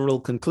logical, literal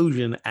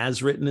conclusion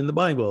as written in the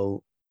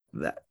Bible,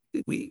 that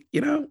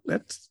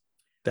that's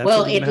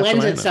well, it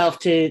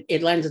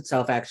lends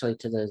itself actually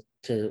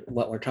to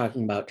what we're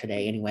talking about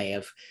today anyway,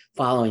 of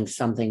following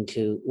something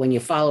when you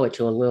follow it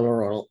to a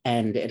literal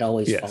end, it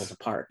always falls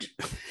apart.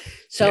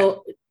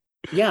 So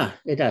yeah,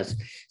 it does.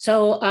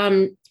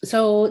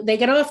 So they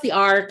get off the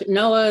ark.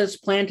 Noah's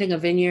planting a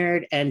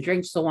vineyard and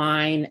drinks the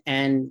wine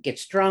and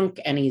gets drunk,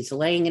 and he's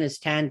laying in his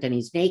tent and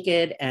he's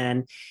naked,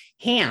 and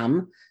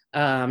Ham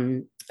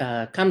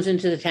comes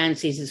into the tent,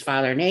 sees his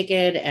father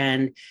naked,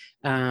 and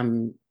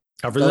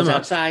goes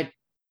outside.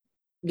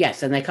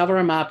 Yes, and they cover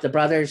him up. The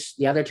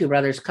other two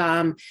brothers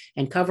come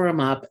and cover him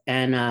up,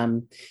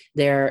 and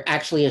they're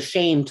actually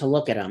ashamed to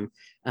look at him.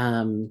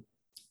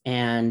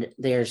 And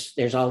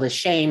there's all this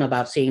shame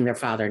about seeing their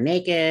father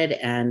naked.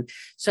 And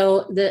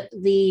so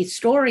the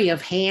story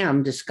of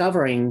Ham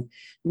discovering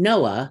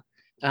Noah,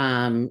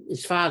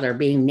 his father,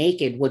 being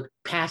naked would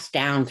pass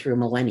down through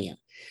millennia.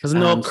 Because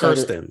Noah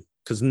cursed him.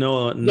 Because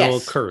Noah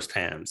cursed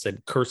Ham,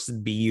 said,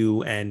 "Cursed be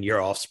you and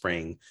your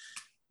offspring,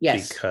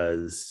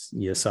 because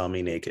you saw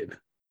me naked."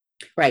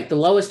 Right. The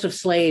lowest of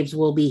slaves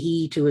will be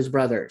he to his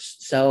brothers.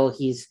 So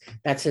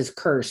that's his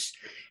curse.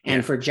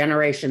 And for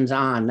generations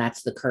on,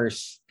 that's the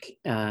curse,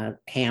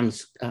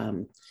 Ham's,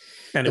 and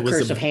the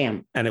curse of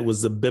Ham. And it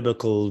was the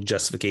biblical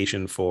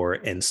justification for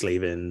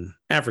enslaving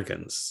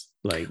Africans.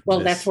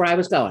 That's where I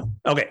was going.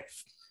 Okay.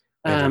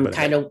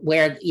 Kind of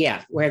where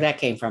that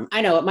came from.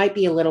 I know it might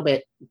be a little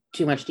bit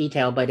too much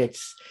detail, but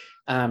it's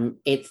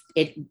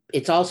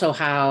also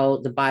how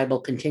the Bible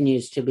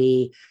continues to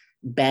be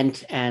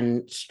bent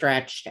and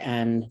stretched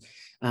and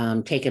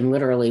taken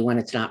literally when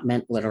it's not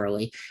meant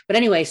literally. But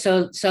anyway,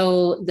 so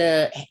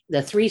the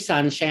three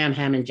sons, Shem,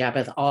 Ham, and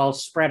Japheth, all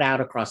spread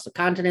out across the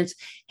continents.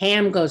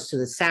 Ham goes to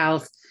the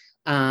south,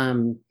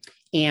 and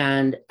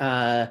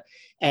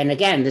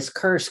again, this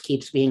curse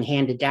keeps being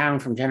handed down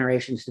from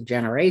generations to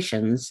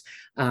generations,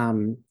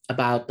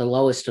 about the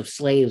lowest of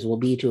slaves will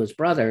be to his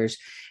brothers.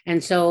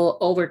 And so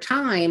over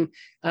time,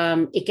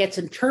 it gets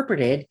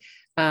interpreted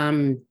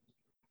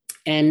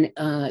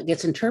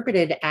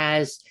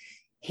as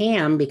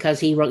Ham, because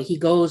he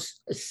goes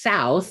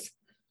south,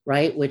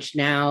 right? Which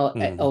now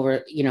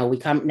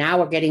now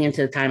we're getting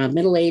into the time of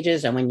Middle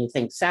Ages, and when you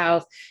think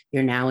south,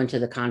 you're now into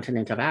the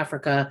continent of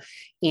Africa,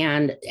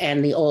 and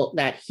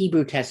that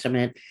Hebrew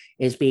Testament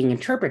is being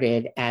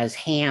interpreted as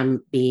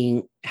Ham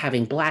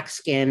having black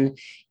skin,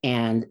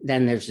 and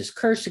then there's this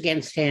curse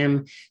against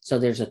him. So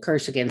there's a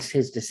curse against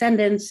his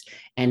descendants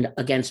and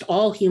against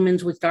all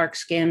humans with dark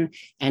skin,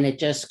 and it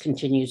just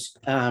continues.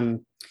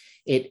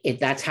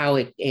 That's how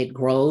it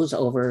grows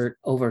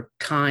over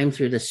time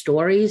through the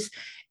stories.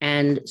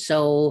 And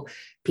so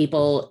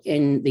people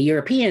in the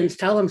Europeans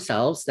tell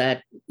themselves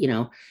that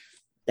Noah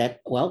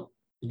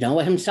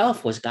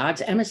himself was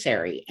God's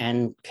emissary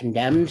and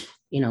condemned,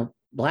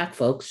 Black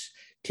folks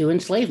to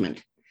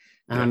enslavement.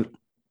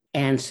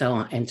 And so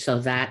on. And so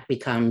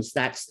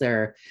that's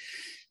their,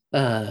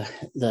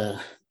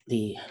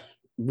 the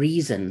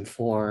reason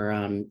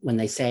for when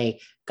they say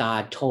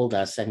God told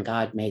us and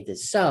God made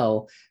this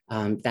so,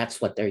 that's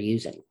what they're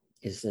using,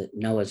 is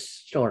Noah's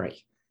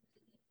story.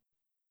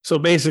 So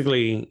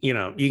basically, you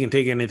can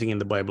take anything in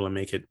the Bible and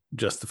make it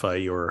justify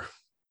your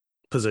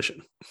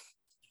position.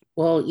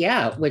 Well,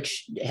 yeah,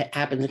 which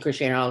happens in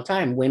Christianity all the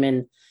time.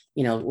 Women,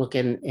 look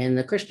in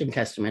the Christian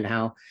Testament,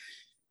 how,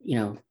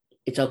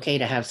 it's okay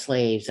to have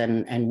slaves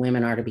and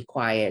women are to be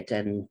quiet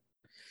and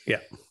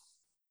et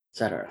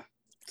cetera.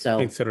 So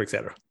et cetera, et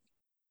cetera.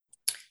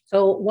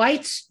 So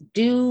whites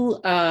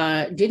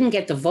didn't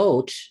get the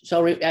vote.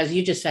 So as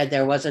you just said,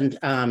 there wasn't,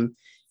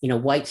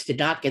 whites did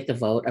not get the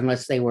vote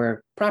unless they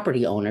were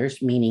property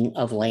owners, meaning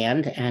of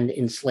land, and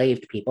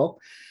enslaved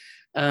people.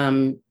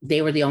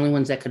 They were the only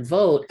ones that could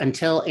vote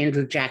until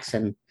Andrew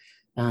Jackson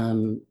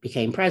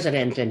became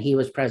president, and he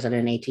was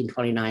president in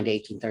 1829 to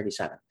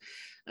 1837.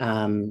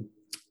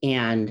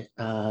 and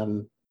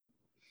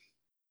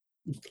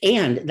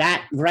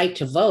that right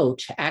to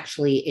vote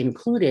actually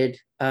included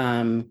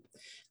some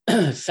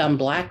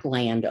Black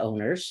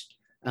landowners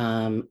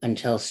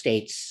until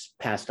states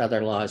passed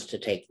other laws to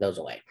take those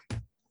away.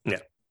 Yeah,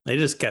 they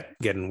just kept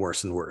getting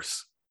worse and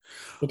worse.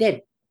 It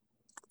did.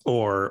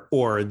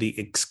 Or the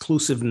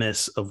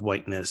exclusiveness of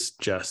whiteness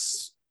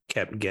just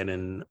kept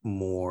getting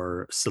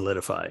more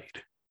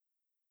solidified.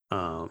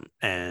 And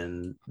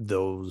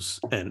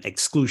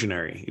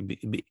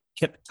exclusionary it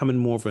kept becoming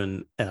more of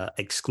an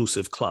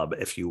exclusive club,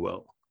 if you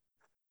will.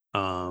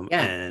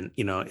 And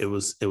it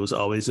was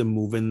always a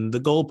moving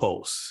the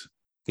goalposts.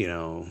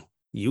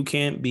 You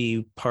can't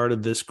be part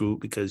of this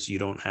group because you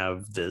don't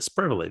have this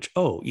privilege.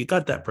 Oh, you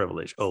got that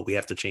privilege. Oh, we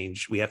have to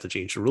change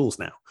the rules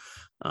now.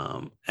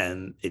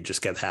 And it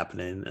just kept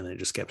happening, and it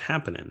just kept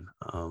happening.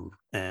 Till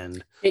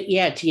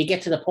you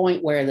get to the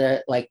point where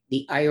the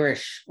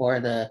Irish or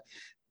the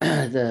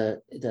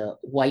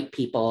white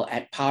people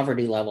at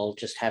poverty level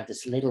just have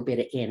this little bit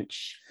of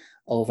inch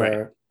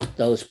over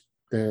those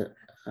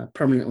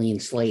permanently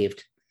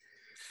enslaved.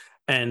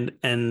 And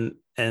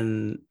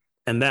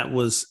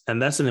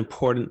that's an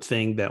important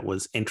thing that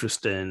was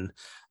interesting,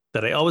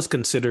 that I always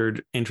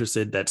considered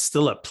interested, that's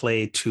still at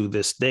play to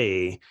this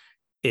day,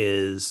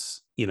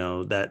 is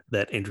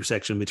that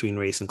intersection between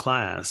race and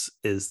class,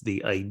 is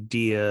the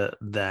idea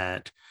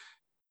that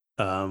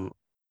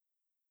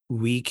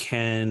we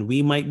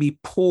might be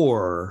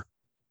poor,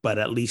 but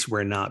at least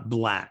we're not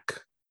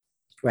Black.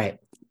 Right.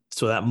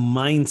 So that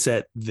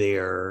mindset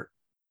there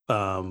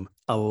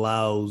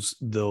allows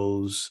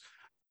those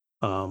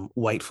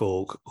white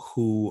folk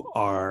who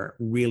are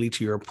really,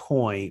 to your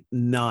point,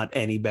 not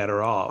any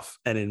better off,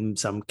 and in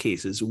some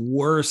cases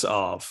worse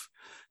off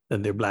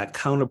than their Black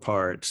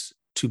counterparts,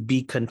 to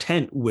be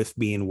content with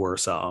being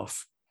worse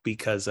off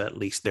because at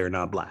least they're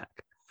not Black.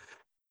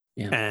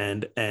 Yeah.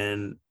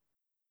 And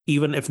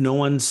even if no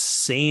one's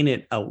saying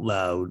it out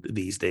loud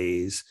these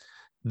days,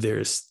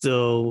 there's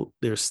still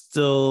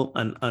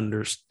an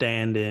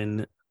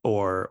understanding,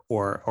 or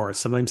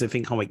sometimes I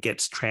think how it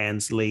gets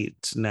translated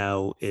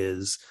now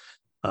is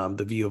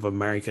the view of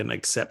American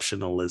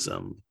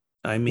exceptionalism.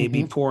 I may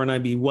be poor and I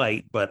be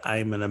white, but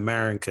I'm an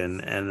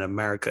American, and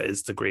America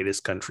is the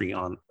greatest country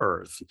on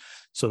earth.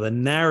 So the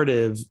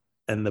narrative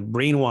and the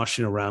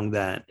brainwashing around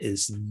that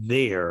is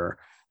there,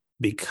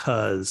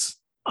 because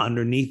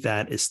underneath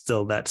that is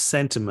still that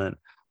sentiment.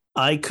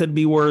 I could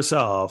be worse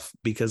off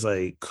because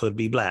I could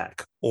be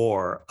Black,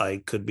 or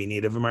I could be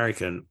Native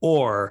American,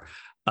 or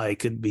I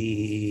could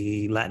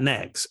be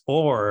Latinx,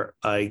 or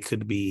I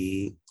could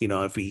be,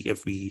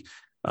 if we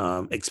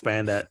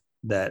expand that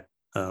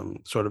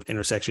sort of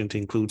intersection to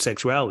include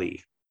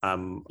sexuality.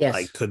 Yes.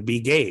 I could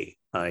be gay,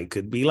 I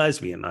could be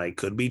lesbian, I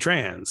could be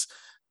trans,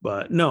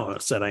 but no,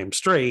 it said I'm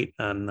straight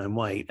and I'm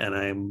white and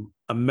I'm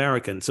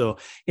American. So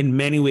in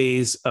many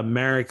ways,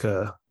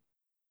 America,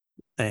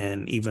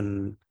 and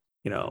even,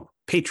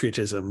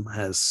 patriotism,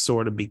 has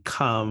sort of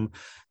become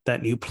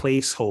that new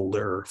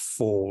placeholder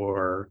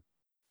for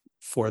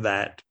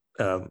that,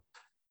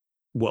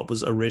 what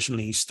was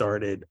originally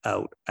started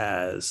out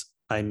as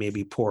I may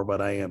be poor,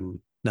 but I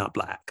am not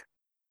Black.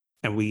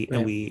 And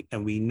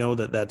we know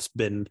that that's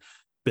been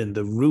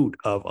the root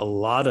of a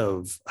lot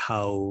of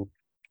how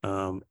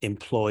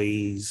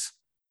employees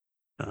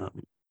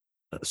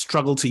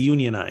struggle to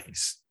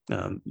unionize.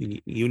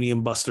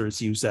 Union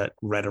busters use that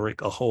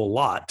rhetoric a whole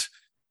lot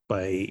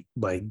by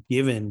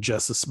giving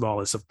just the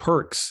smallest of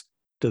perks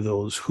to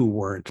those who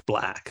weren't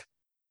Black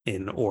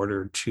in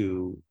order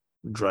to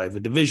drive a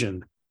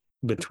division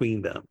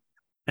between them.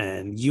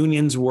 And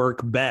unions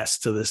work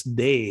best to this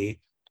day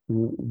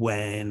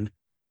when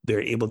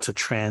they're able to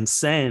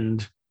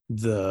transcend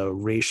the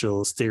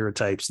racial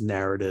stereotypes,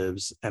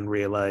 narratives, and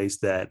realize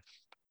that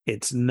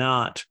it's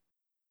not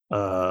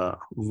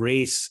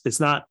race. It's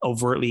not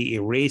overtly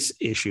a race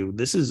issue.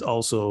 This is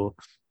also,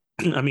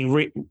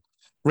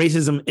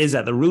 racism is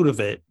at the root of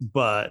it,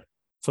 but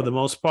for the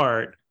most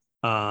part,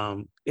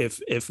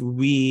 if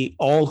we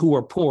all who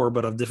are poor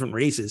but of different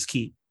races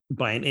keep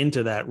buying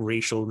into that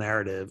racial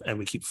narrative and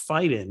we keep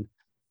fighting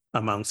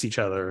amongst each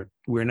other,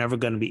 we're never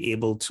going to be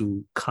able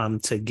to come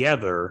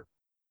together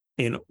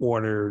in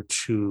order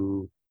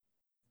to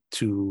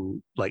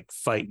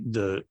fight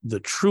the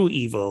true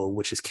evil,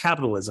 which is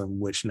capitalism,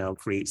 which now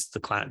creates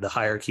the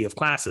hierarchy of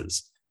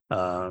classes.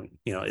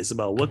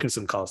 Isabel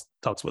Wilkerson talks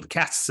about the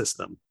caste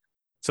system.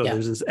 So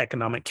there's this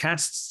economic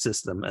caste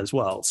system as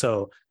well.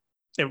 So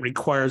it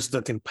requires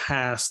looking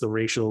past the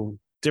racial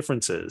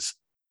differences,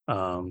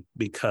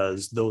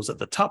 because those at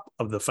the top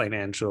of the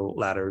financial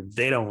ladder,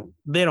 they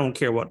don't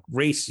care what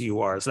race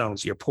you are as long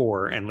as you're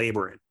poor and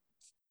laboring.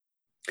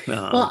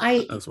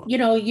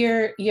 The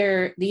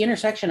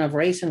intersection of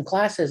race and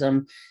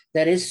classism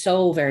that is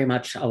so very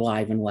much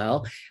alive and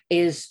well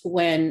is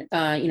when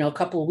a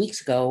couple of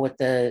weeks ago with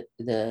the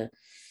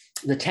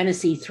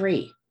Tennessee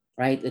Three,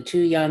 right, the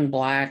two young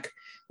Black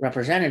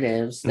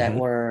representatives that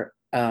were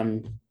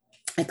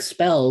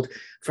expelled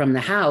from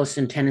the House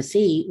in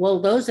Tennessee.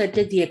 Well, those that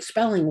did the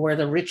expelling were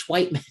the rich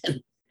white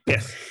men.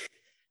 Yes.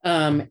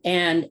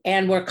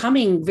 And we're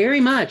coming very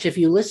much, if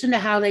you listen to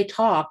how they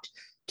talked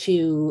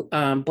to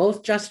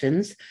both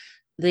Justins,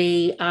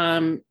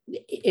 it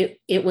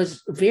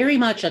was very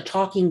much a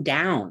talking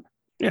down,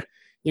 Yeah.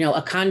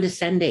 A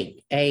condescending,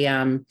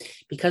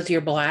 because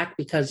you're Black,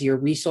 because you're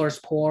resource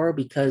poor,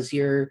 because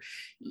you're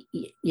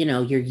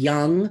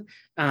young,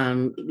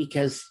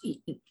 because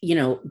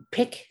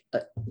pick.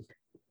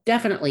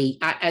 Definitely,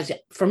 as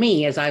for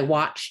me, as I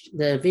watched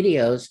the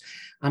videos,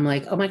 I'm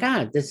like, oh my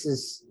God, this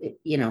is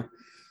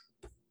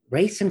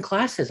race and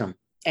classism,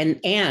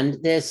 and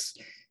this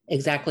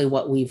exactly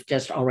what we've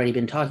just already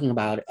been talking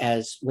about,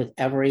 as with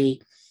the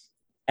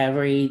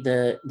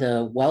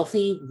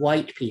wealthy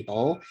white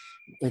people,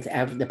 with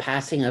the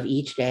passing of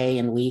each day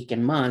and week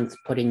and month,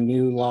 putting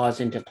new laws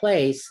into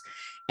place.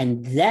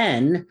 And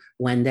then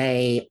when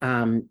they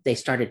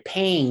started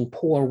paying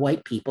poor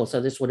white people,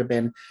 so this would have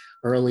been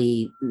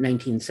early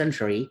 19th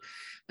century,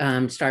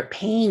 start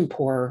paying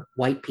poor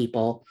white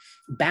people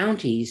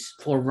bounties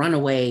for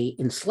runaway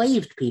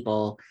enslaved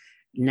people.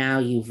 Now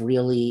you've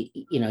really,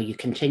 you're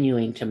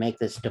continuing to make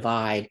this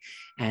divide,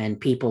 and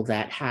people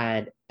that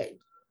had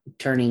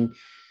turning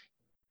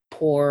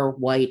poor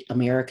white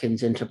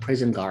Americans into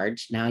prison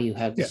guards. Now you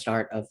have the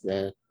start of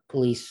the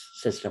police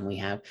system we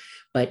have,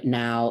 but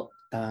now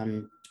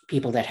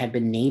people that had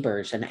been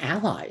neighbors and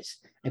allies.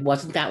 It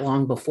wasn't that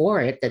long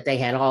before it that they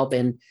had all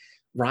been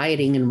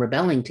rioting and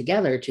rebelling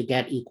together to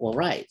get equal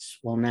rights.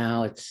 Well,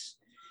 now it's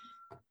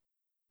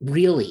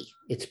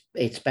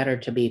better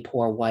to be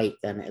poor white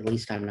than at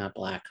least I'm not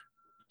Black.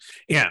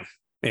 Yeah.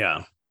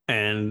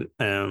 And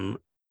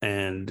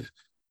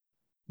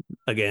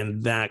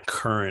again, that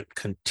current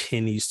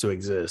continues to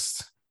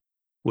exist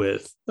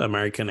with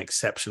American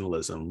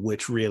exceptionalism,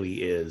 which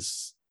really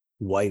is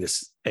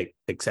whitest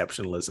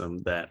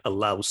exceptionalism that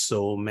allows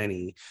so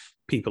many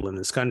people in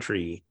this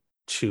country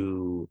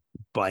to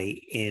buy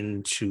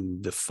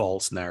into the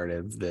false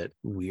narrative that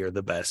we are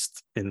the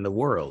best in the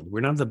world.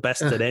 We're not the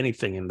best at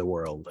anything in the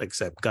world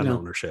except gun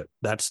ownership.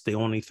 That's the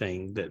only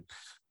thing that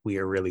we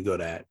are really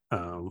good at.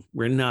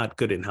 We're not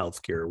good in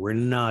healthcare. We're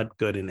not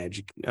good in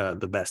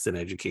the best in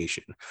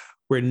education.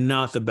 We're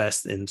not the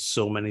best in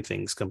so many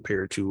things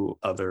compared to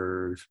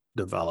other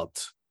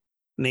developed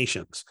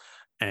nations.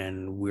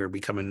 And we're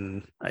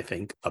becoming, I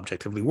think,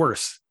 objectively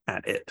worse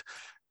at it.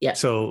 Yeah.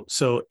 So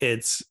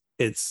it's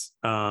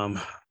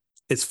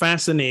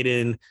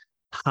fascinating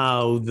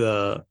how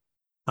that,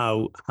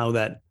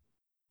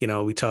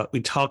 we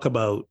talk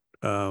about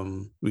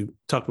we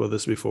talked about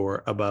this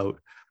before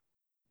about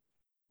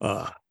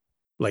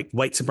like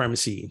white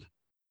supremacy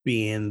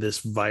being this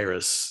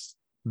virus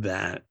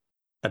that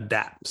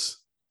adapts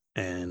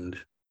and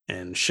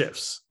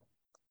shifts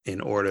in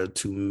order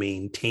to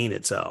maintain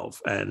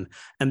itself, and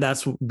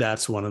that's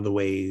one of the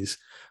ways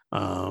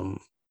that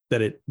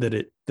it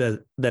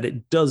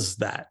does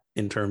that,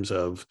 in terms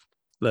of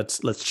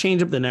let's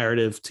change up the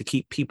narrative to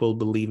keep people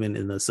believing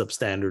in a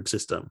substandard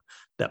system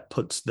that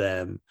puts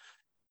them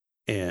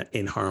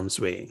in harm's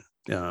way.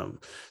 So,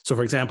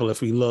 for example,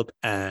 if we look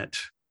at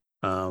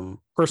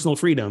personal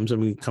freedoms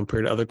and we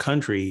compare to other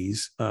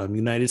countries,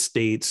 United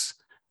States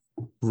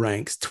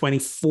ranks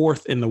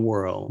 24th in the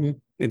world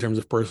in terms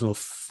of personal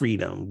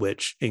freedom,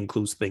 which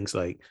includes things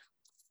like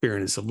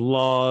fairness of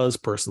laws,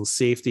 personal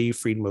safety,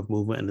 freedom of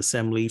movement and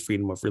assembly,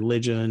 freedom of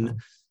religion,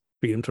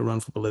 freedom to run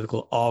for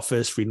political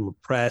office, freedom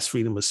of press,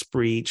 freedom of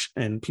speech.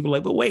 And people are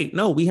like, but wait,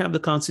 no, we have the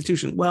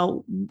Constitution.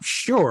 Well,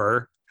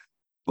 sure,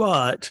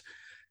 but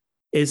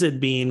is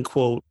it being,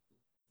 quote,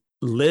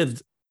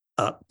 lived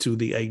up to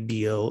the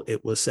ideal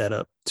it was set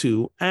up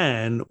to?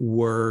 And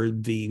were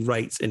the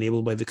rights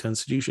enabled by the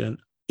Constitution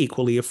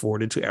equally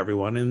afforded to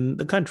everyone in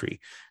the country?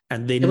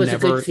 And it was a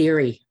good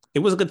theory. It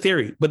was a good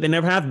theory, but they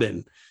never have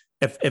been.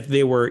 If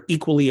they were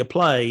equally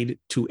applied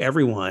to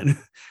everyone,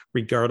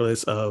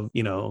 regardless of,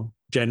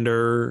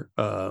 gender,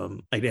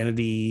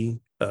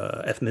 identity,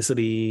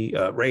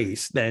 ethnicity,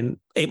 race, then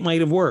it might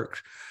have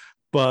worked,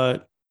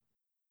 but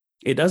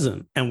it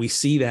doesn't. And we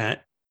see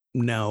that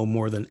now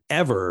more than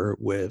ever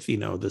with,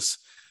 this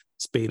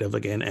spate of,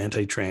 again,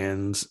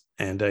 anti-trans,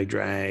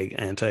 anti-drag,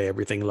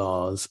 anti-everything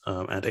laws,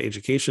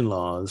 anti-education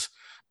laws.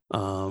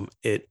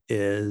 It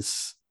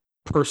is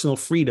personal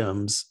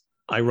freedoms,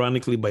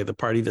 ironically, by the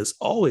party that's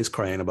always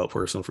crying about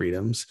personal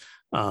freedoms,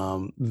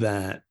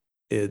 that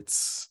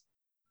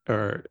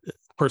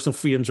personal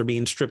freedoms are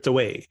being stripped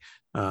away.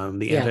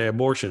 The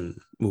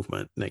anti-abortion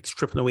movement, like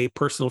stripping away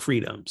personal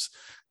freedoms.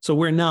 So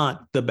we're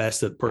not the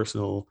best at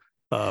personal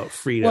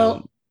freedom.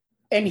 Well,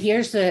 and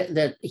here's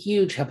the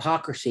huge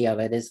hypocrisy of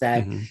it, is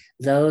that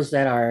those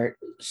that are,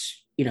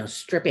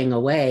 stripping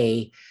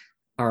away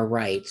our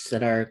rights,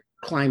 that are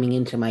climbing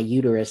into my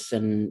uterus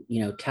and,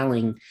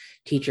 telling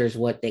teachers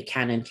what they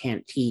can and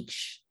can't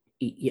teach.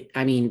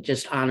 I mean,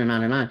 just on and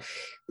on and on.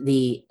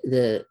 The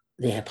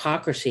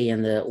hypocrisy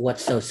and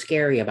what's so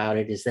scary about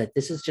it is that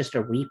this is just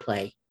a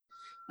replay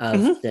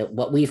of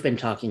what we've been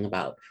talking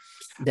about.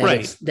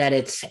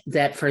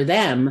 That for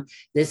them,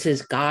 this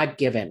is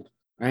God-given.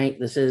 right?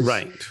 This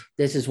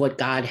is what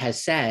God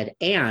has said.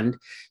 And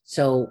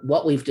so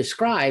what we've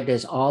described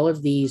as all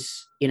of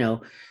these,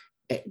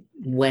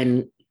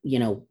 when,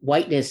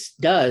 whiteness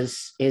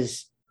does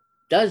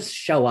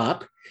show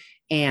up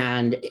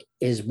and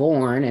is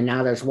born, and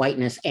now there's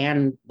whiteness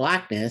and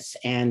blackness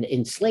and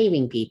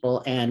enslaving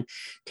people and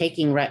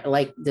taking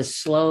like the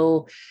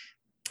slow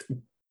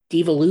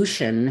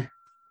devolution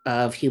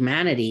of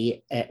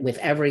humanity with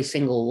every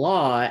single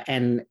law.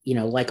 And,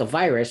 like a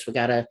virus, we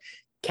got to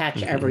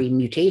catch every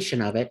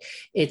mutation of it.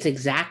 It's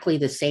exactly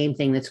the same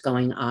thing that's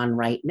going on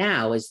right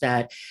now, is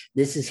that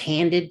this is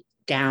handed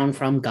down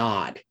from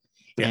God.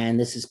 Yeah. And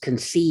this is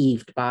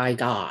conceived by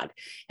God,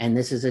 and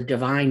this is a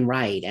divine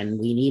right.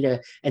 And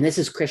and this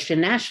is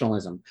Christian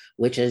nationalism,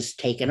 which is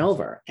taken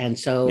over. And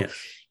so,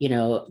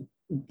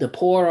 the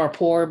poor are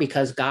poor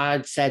because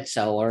God said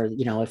so. Or,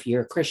 if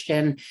you're a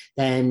Christian,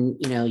 then,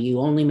 you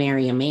only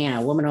marry a man,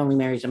 a woman only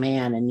marries a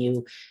man, and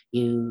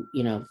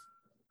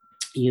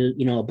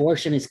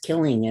abortion is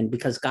killing, and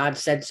because God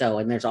said so.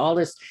 And there's all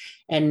this.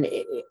 And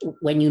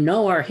when you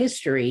know our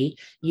history,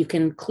 you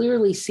can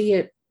clearly see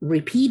it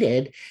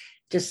repeated.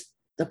 Just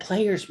the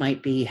players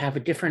might have a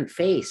different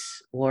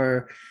face,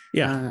 or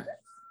the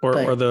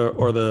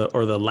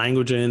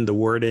language in the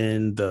word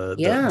in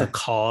the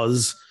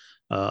cause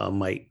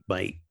might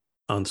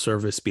on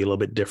surface be a little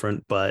bit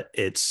different, but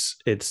it's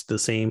the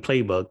same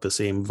playbook, the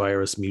same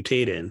virus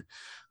mutating,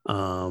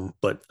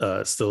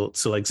 but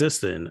still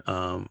existing.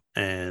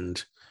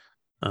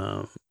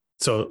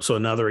 So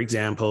another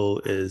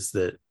example is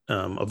that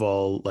of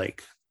all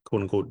like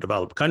quote unquote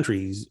developed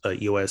countries,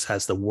 US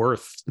has the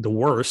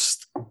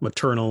worst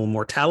maternal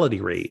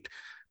mortality rate.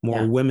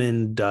 More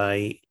women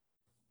die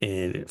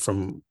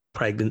from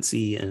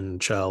pregnancy and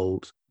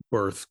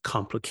childbirth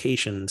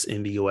complications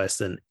in the US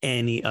than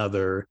any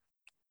other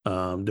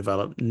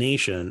developed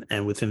nation.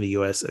 And within the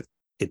US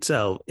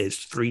itself, it's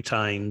 3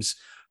 times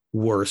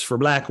worse for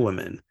Black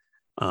women.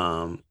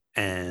 And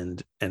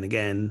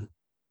again,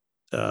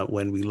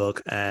 when we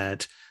look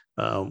at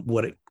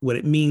what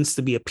it means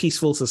to be a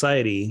peaceful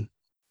society,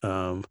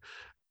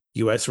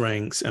 U.S.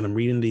 ranks, and I'm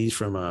reading these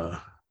from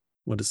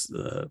what is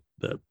the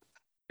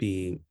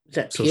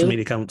social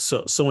media account,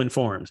 so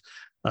informed.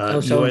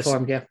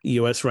 Informed, yeah.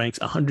 U.S. ranks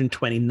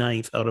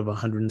 129th out of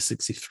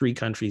 163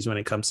 countries when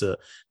it comes to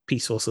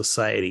peaceful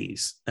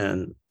societies.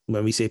 And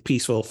when we say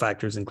peaceful,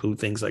 factors include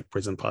things like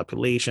prison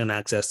population,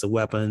 access to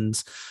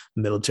weapons,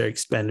 military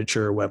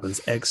expenditure, weapons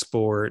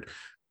export,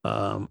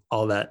 all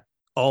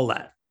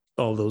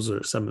those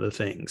are some of the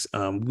things.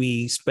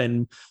 We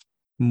spend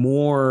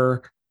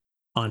more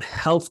on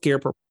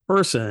healthcare per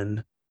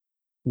person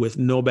with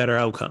no better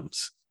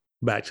outcomes.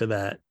 Back to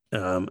that,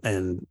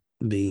 and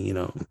the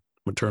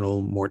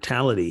maternal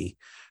mortality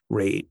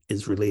rate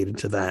is related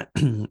to that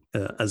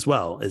as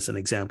well. As an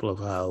example of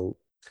how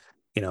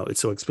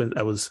it's so expensive.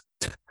 I was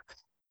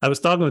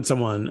talking with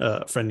someone,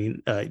 a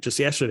friend, just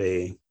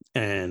yesterday,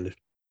 and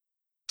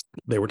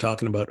they were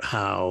talking about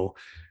how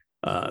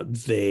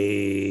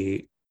their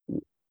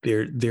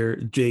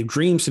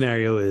dream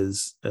scenario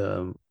is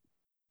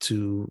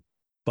to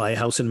buy a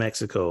house in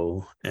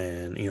Mexico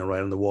and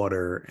right on the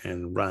water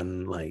and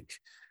run like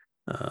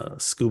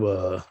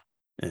scuba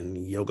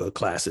and yoga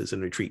classes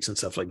and retreats and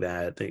stuff like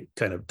that. They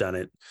kind of done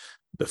it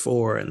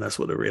before, and that's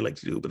what they really like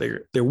to do. But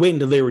they're waiting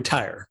till they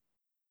retire.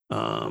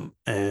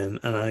 And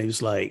I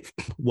was like,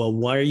 well,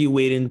 why are you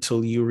waiting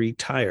until you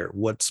retire?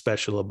 What's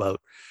special about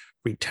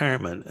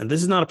retirement? And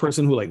this is not a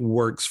person who like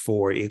works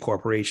for a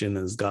corporation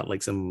and has got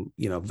like some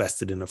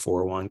vested in a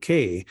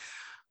 401k,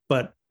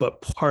 but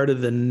part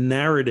of the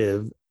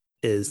narrative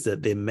is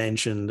that they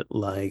mentioned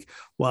like,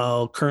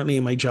 well, currently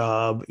in my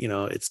job,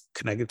 it's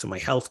connected to my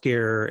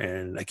healthcare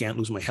and I can't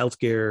lose my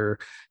healthcare,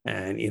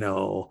 and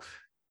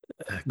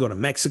go to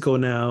Mexico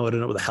now, I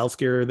don't know what the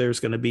healthcare there's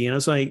going to be. And I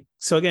was like,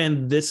 so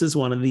again, this is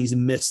one of these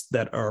myths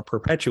that are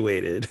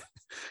perpetuated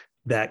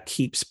that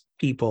keeps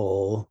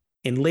people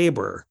in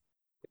labor,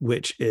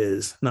 which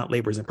is not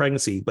labor in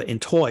pregnancy, but in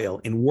toil,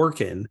 in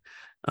working,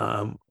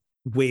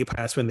 way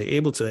past when they're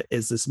able to,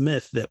 is this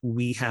myth that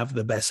we have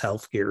the best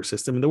healthcare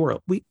system in the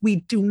world. We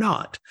do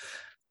not.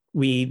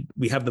 We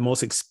have the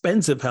most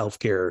expensive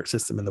healthcare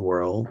system in the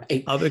world.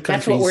 Other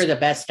countries, that's what we're the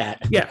best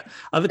at. Yeah.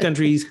 Other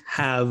countries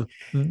have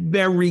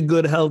very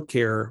good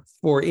healthcare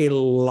for a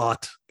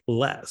lot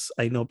less.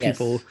 I know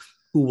people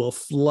who will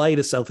fly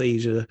to South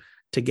Asia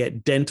to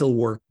get dental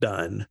work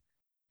done,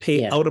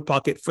 pay out of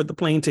pocket for the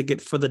plane ticket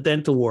for the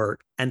dental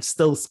work, and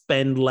still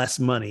spend less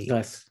money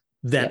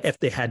than if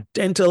they had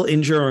dental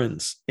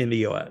insurance in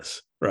the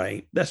US,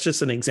 right? That's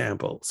just an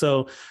example.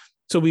 So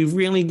we've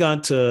really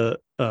got to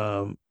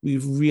when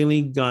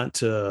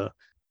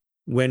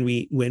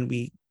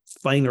we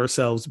find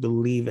ourselves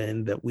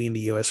believing that we in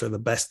the US are the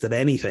best at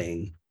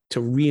anything,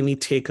 to really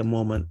take a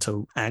moment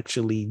to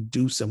actually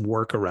do some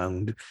work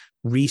around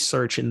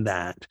researching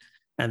that.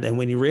 And then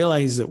when you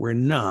realize that we're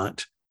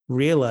not,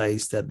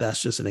 realize that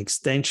that's just an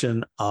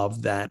extension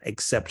of that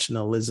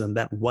exceptionalism,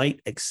 that white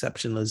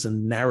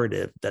exceptionalism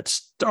narrative that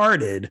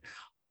started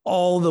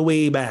all the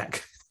way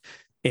back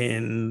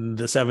in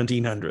the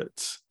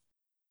 1700s,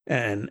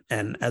 and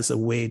as a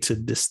way to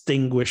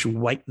distinguish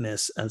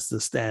whiteness as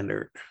the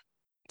standard.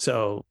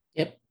 So,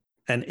 Yep.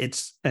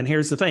 and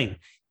here's the thing,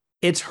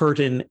 it's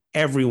hurting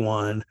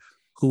everyone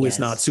who is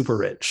not super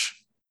rich.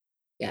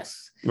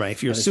 Yes. Right.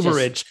 If you're super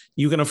rich,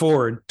 you can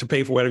afford to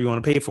pay for whatever you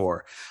want to pay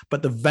for.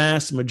 But the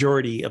vast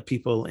majority of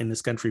people in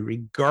this country,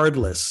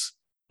 regardless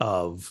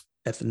of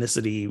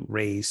ethnicity,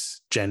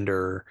 race,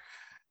 gender,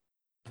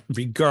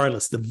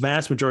 regardless, the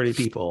vast majority of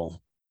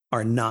people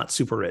are not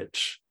super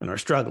rich and are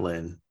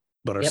struggling,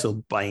 but are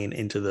still buying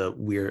into the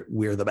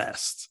we're the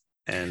best.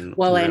 And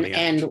well,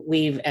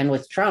 and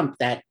with Trump,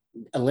 that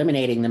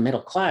eliminating the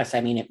middle class,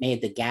 I mean, it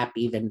made the gap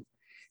even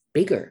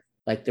bigger.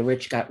 Like the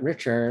rich got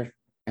richer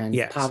and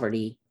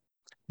poverty.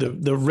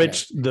 The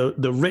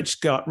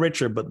rich got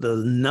richer, but the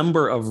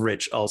number of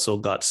rich also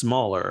got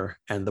smaller,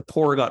 and the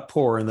poor got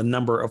poorer, and the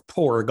number of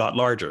poor got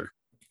larger.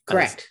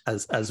 Correct.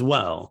 As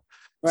well.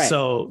 Right.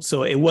 So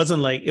it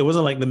wasn't like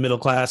the middle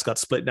class got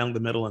split down the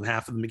middle and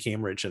half of them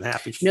became rich and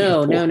half became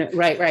poor. No.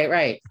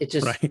 Right. It's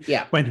just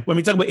When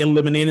we talk about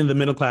eliminating the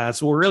middle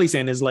class, what we're really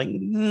saying is like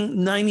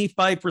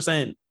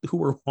 95% who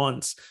were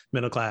once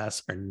middle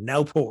class are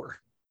now poor.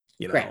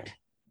 Correct.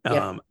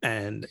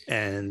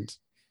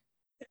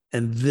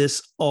 And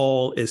this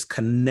all is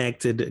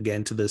connected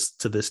again to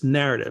this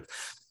narrative.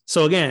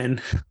 So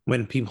again,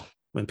 when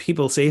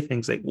people say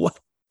things like, "What?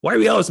 Why are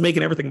we always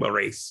making everything about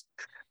race?"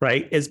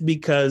 Right? It's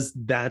because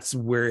that's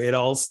where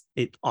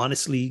it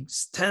honestly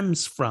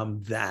stems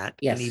from that.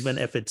 Yes. And even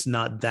if it's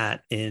not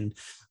that in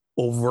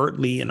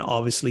overtly and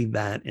obviously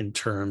that in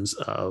terms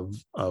of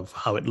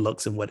how it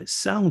looks and what it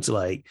sounds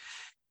like,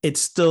 it's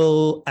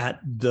still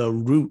at the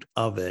root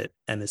of it,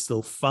 and it's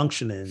still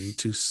functioning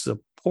to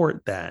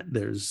support that.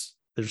 There's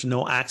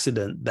no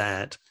accident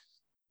that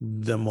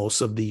the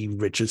most of the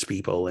richest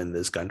people in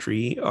this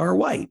country are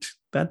white.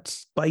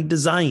 That's by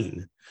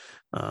design.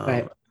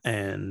 Right.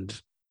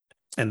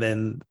 And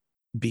then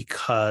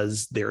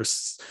because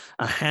there's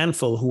a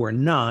handful who are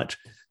not,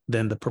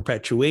 then the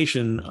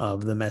perpetuation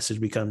of the message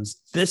becomes,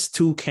 this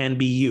too can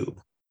be you,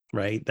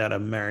 right? That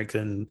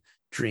American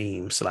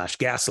dream /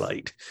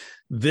 gaslight.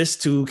 This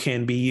too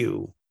can be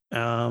you.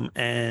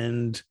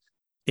 And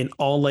in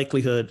all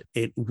likelihood,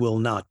 it will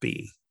not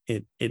be.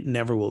 It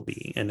never will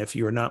be. And if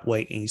you're not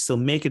white and you still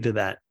make it to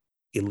that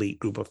elite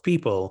group of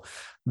people,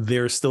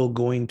 there's still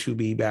going to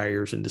be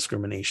barriers and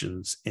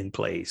discriminations in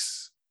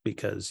place,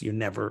 because you're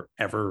never,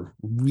 ever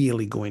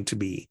really going to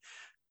be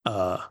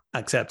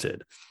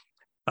accepted.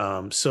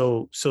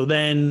 So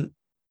then,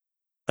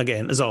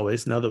 again, as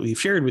always, now that we've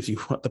shared with you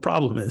what the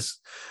problem is,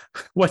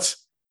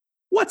 what's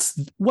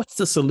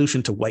the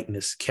solution to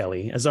whiteness,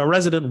 Kelly? As our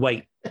resident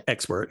white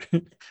expert,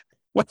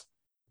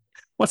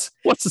 what's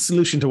the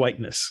solution to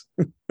whiteness?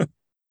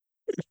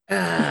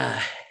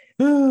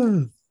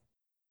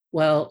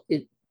 Well,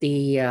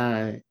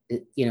 a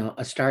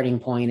starting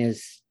point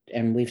is,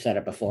 and we've said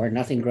it before,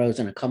 nothing grows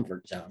in a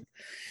comfort zone.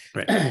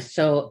 Right.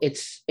 So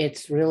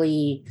it's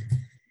really,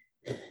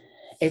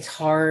 it's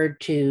hard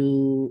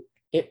to,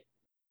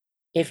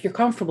 if you're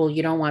comfortable,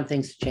 you don't want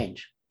things to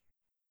change.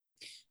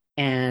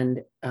 And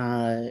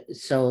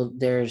so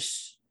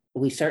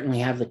we certainly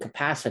have the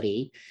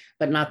capacity,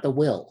 but not the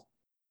will.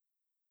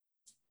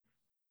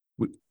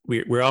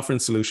 We're offering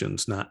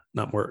solutions, not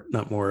more.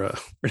 We're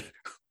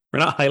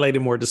not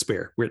highlighting more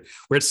despair. We're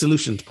at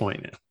solutions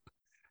point now.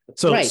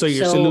 So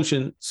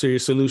your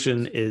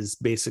solution is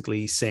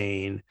basically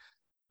saying,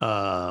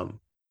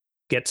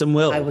 get some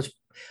will. I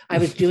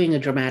was doing a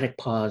dramatic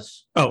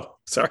pause. Oh,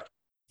 sorry.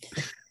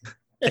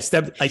 I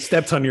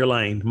stepped on your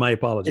line. My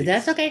apologies.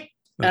 That's okay.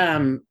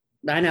 I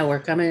know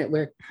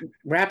we're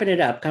wrapping it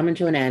up, coming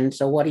to an end.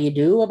 So what do you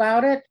do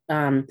about it?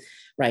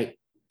 Right.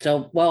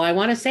 So, well, I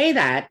want to say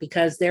that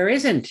because there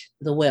isn't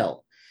the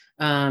will.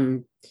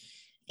 And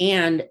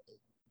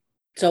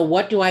so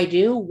what do I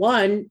do?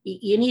 One,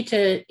 you need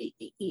to,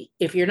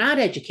 if you're not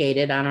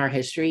educated on our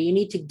history, you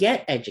need to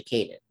get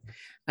educated.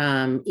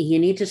 You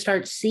need to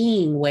start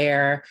seeing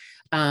where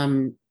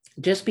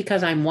just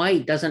because I'm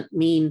white doesn't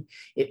mean,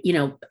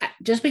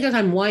 just because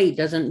I'm white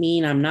doesn't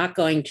mean I'm not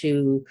going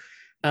to,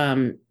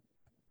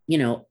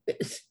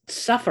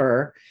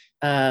 suffer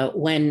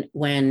when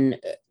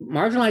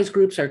marginalized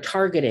groups are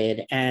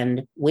targeted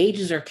and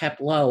wages are kept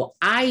low.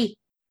 My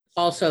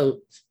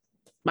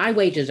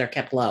wages are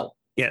kept low.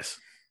 Yes.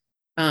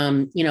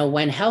 When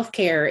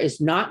healthcare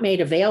is not made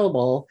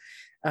available,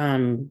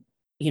 to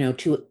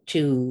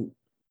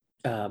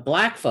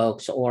Black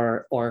folks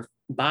or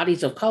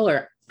bodies of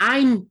color,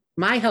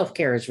 my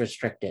healthcare is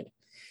restricted.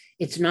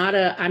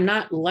 I'm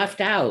not left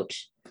out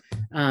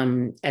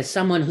as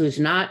someone who's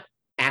not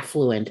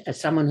affluent, as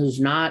someone who's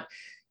not,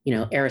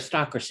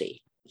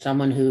 aristocracy,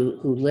 someone who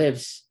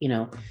lives,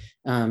 not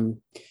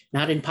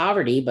in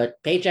poverty,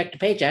 but paycheck to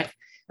paycheck.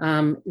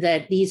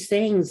 That these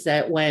things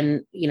that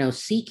when,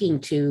 seeking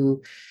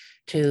to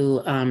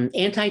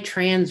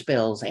anti-trans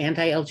bills,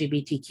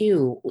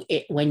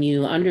 anti-LGBTQ, when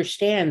you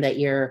understand that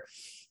you're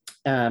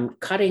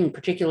cutting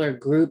particular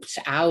groups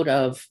out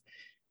of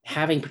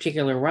having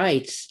particular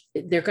rights,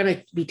 they're going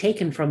to be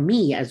taken from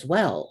me as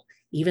well,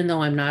 even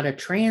though I'm not a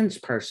trans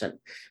person,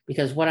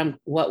 because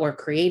what we're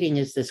creating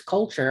is this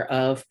culture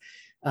of,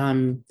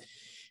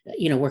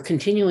 we're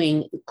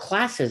continuing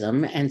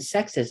classism and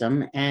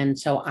sexism, and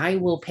so I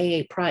will pay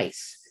a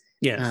price.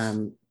 Yes.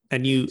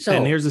 And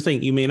here's the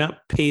thing, you may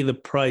not pay the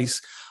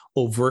price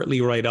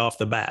overtly right off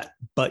the bat,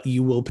 but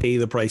you will pay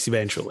the price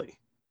eventually.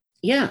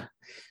 Yeah.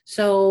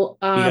 So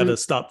you got to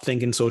stop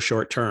thinking so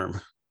short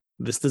term.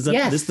 This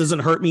doesn't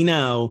hurt me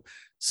now,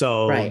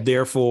 so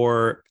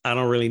therefore I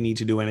don't really need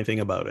to do anything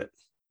about it.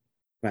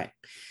 Right.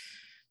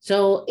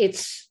 So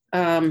it's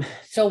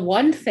so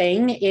one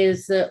thing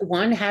is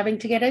having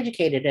to get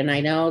educated, and I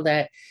know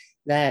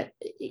that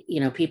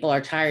people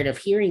are tired of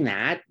hearing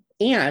that.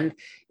 And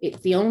it's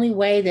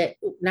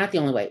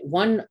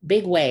one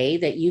big way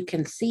that you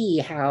can see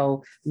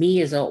how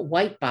me as a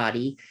white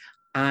body,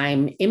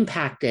 I'm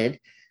impacted,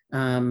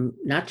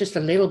 not just a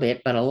little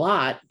bit, but a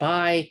lot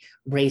by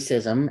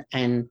racism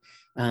and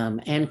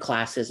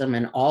classism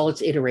and all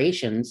its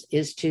iterations,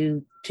 is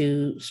to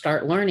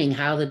start learning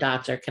how the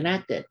dots are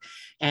connected,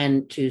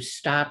 and to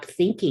stop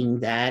thinking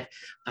that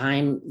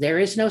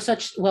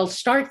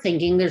start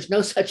thinking there's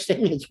no such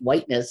thing as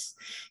whiteness,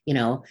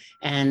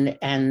 and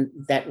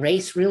that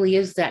race really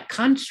is that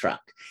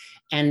construct.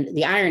 And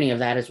the irony of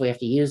that is we have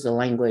to use the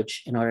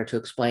language in order to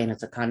explain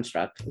it's a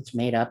construct. It's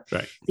made up.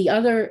 Right. The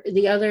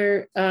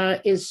other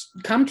is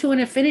come to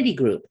an affinity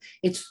group.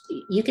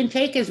 You can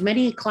take as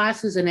many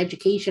classes in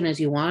education as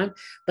you want,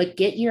 but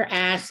get your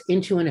ass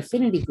into an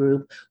affinity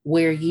group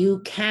where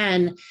you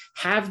can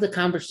have the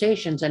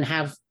conversations and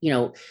have,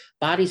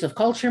 bodies of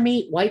culture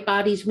meet, white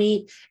bodies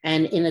meet.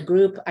 And in a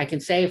group, I can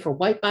say for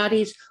white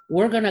bodies,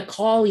 we're going to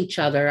call each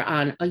other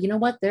on,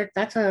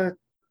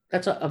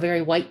 that's a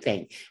very white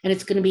thing, and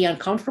it's going to be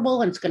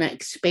uncomfortable, and it's going to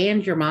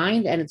expand your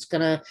mind, and it's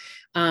going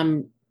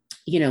to,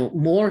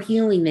 more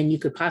healing than you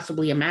could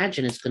possibly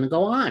imagine is going to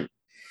go on.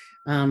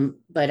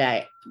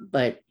 But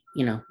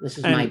this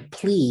is my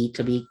plea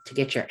to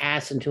get your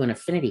ass into an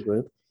affinity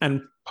group.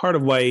 And part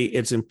of why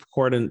it's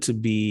important to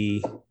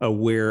be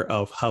aware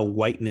of how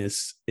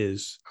whiteness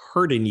is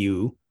hurting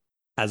you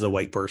as a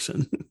white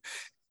person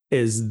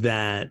is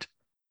that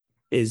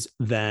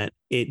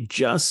it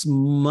just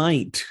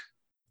might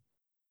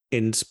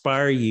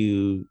inspire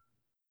you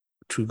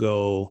to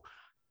go,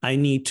 I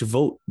need to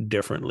vote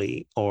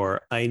differently,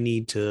 or I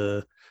need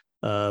to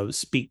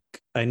speak,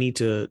 I need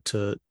to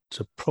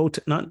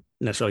protest, not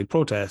necessarily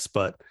protest,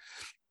 but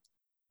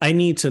I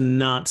need to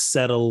not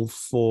settle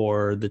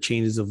for the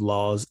changes of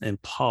laws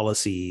and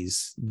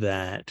policies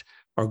that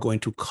are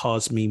going to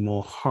cause me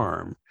more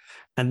harm.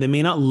 And they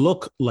may not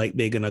look like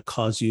they're going to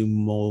cause you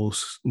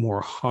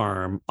more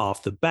harm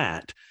off the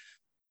bat,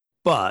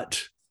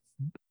 but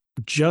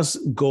just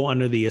go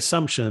under the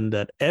assumption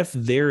that if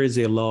there is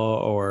a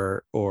law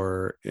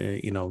or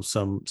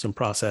some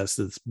process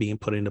that's being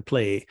put into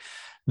play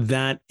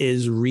that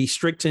is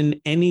restricting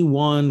any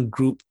one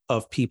group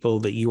of people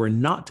that you are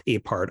not a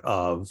part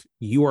of,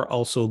 you are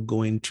also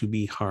going to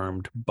be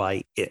harmed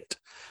by it.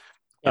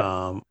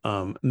 Yep.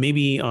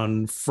 Maybe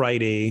on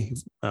Friday,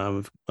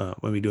 when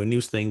we do a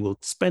news thing, we'll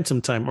spend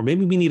some time, or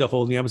maybe we need a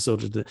whole new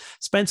episode to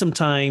spend some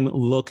time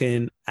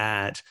looking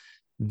at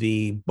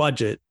the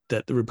budget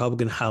that the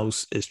Republican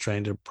House is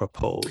trying to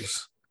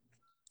propose.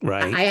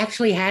 Right. I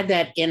actually had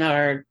that in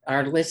our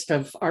list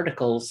of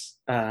articles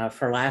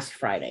for last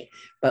Friday,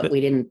 but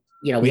we didn't,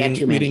 we had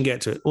too many. We didn't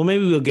get to it. Well,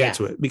 maybe we'll get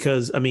to it,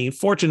 because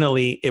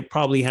fortunately, it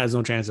probably has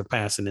no chance of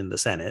passing in the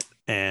Senate.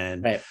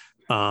 And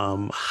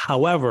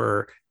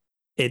however,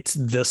 it's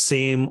the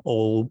same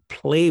old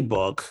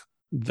playbook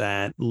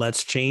that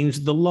let's change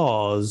the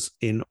laws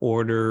in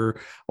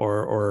order,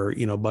 or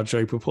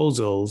budgetary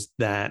proposals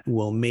that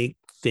will make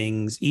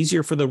things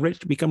easier for the rich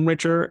to become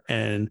richer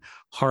and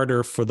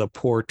harder for the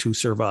poor to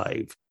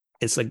survive.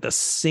 It's like the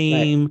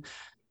same.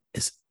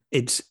 Right.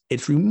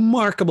 It's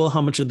remarkable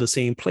how much of the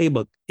same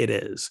playbook it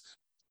is.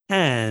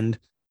 And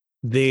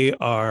they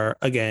are,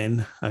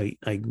 again, I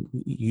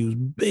use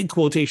big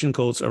quotation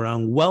quotes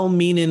around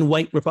well-meaning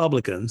white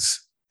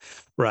Republicans,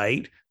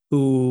 right?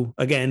 Who,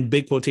 again,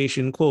 big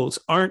quotation quotes,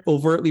 aren't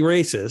overtly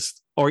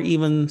racist or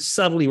even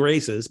subtly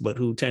racist, but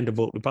who tend to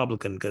vote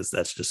Republican because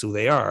that's just who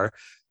they are.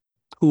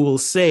 Who will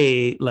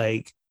say,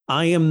 like,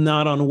 I am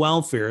not on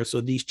welfare, so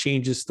these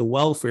changes to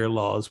welfare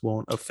laws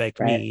won't affect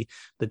me.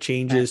 The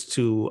changes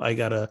to I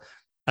gotta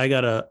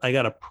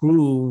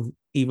prove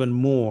even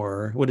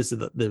more. What is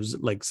it? There's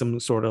like some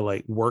sort of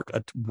like work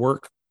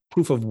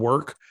proof of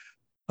work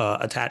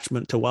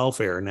attachment to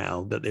welfare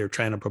now that they're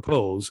trying to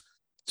propose.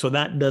 So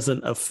that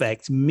doesn't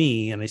affect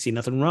me, and I see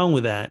nothing wrong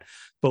with that.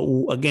 But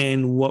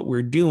again, what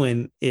we're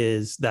doing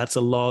is that's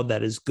a law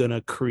that is going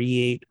to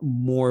create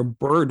more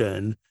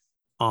burden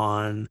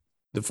on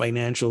the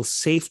financial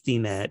safety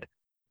net.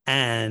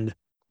 And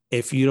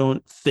if you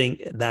don't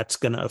think that's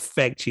going to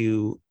affect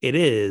you, it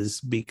is,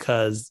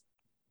 because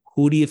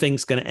who do you think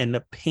is going to end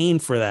up paying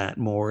for that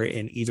more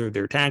in either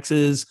their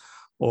taxes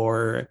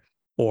or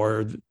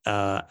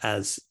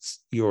as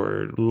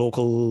your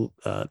local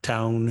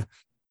town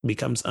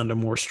becomes under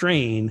more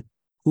strain,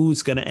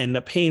 who's going to end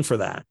up paying for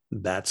that?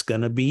 That's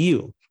going to be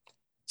you.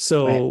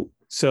 So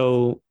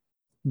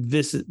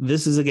this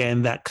is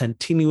again that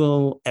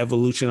continual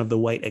evolution of the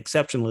white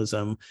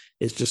exceptionalism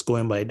is just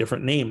going by a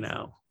different name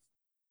now.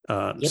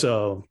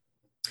 So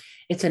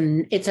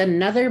it's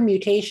another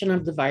mutation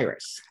of the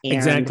virus. And,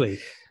 exactly.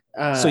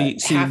 So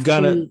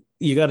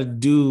you gotta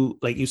do,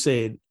 like you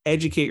said,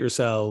 educate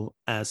yourself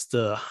as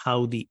to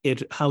how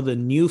the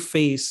new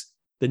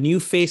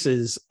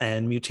faces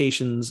and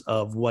mutations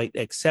of white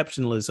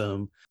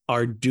exceptionalism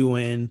are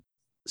doing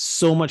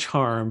so much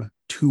harm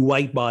to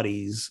white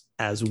bodies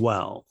as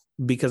well.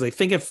 Because I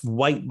think if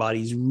white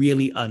bodies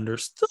really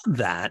understood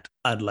that,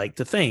 I'd like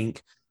to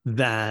think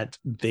that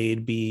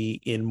they'd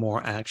be in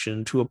more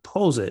action to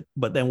oppose it.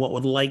 But then what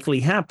would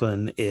likely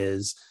happen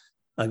is,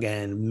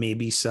 again,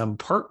 maybe some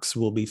perks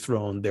will be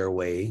thrown their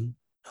way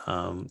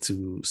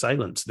to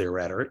silence their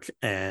rhetoric,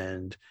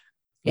 and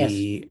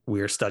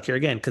we're stuck here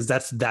again, because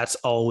that's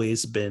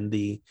always been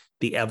the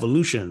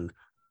evolution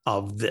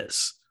of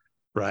this,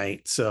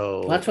 right? So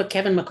well, that's what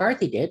Kevin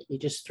McCarthy did. He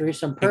just threw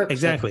some perks.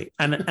 Exactly.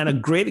 And a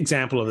great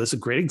example of this,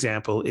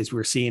 is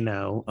we're seeing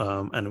now,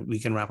 and we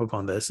can wrap up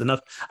on this.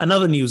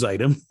 Another news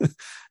item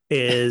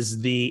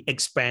is the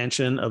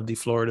expansion of the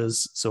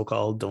Florida's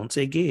so-called Don't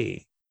Say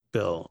Gay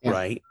bill,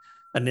 right?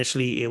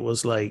 Initially, it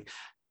was like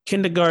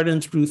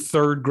kindergarten through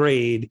third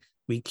grade,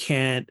 we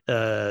can't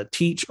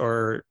teach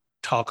or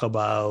talk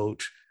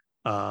about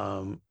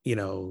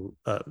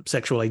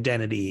sexual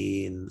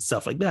identity and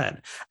stuff like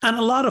that. And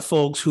a lot of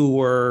folks who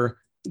were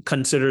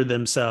consider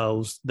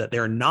third that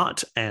they're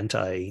not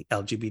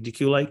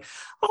anti-LGBTQ, like,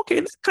 okay,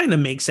 that kind of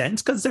makes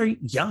sense because they're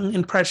young,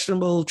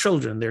 impressionable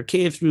children. They're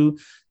K through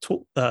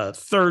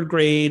third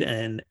grade,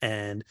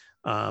 and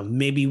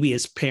maybe we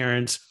as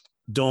parents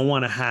don't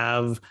want to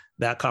have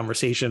that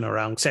conversation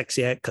around sex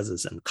yet because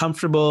it's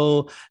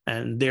uncomfortable,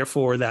 and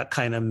therefore that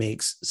kind of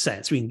makes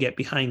sense. We can get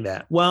behind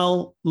that.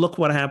 Well, look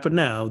what happened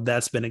now.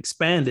 That's been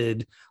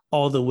expanded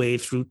all the way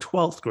through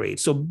 12th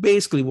grade. So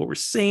basically what we're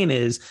saying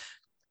is,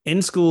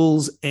 in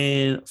schools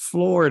in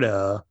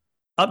Florida,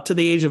 up to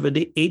the age of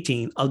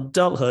 18,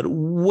 adulthood,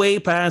 way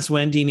past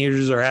when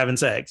teenagers are having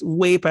sex,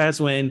 way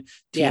past when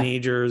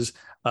teenagers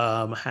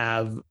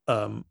have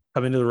come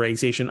into the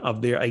realization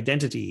of their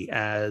identity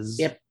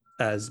as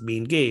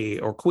being gay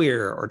or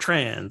queer or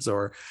trans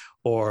or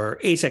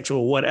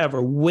asexual,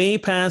 whatever, way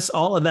past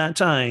all of that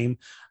time,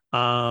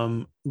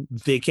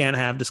 they can't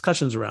have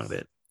discussions around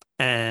it.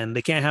 And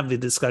they can't have the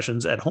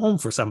discussions at home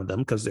for some of them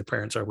because their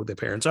parents are what their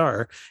parents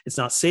are. It's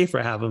not safe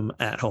to have them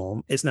at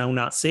home. It's now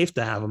not safe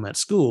to have them at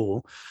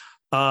school.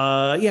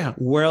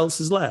 Where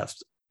else is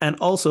left? And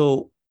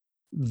also,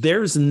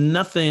 there's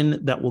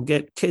nothing that will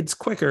get kids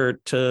quicker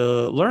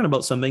to learn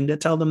about something that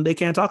tell them they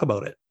can't talk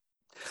about it.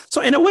 So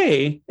in a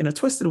way, in a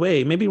twisted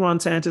way, maybe Ron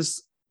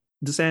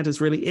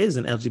DeSantis really is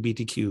an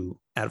LGBTQ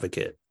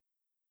advocate,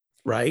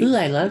 right? Ooh,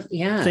 I love,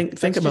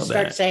 Think about that.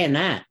 Start saying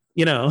that.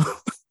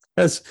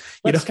 Let's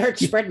start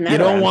spreading that. You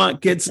don't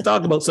want kids to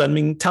talk about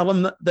something, tell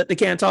them that they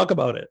can't talk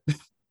about it.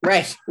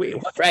 Right.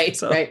 Right.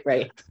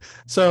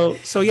 So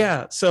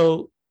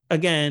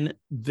again,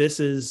 this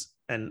is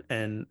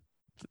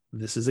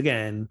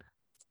again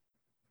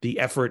the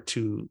effort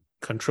to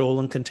control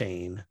and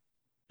contain,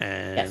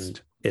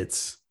 and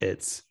it's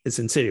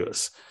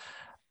insidious.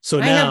 So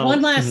now, I have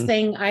one last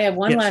thing.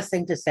 Last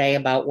thing to say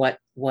about what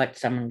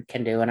someone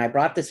can do, and I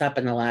brought this up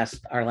in our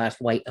last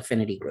white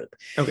affinity group.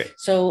 Okay.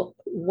 So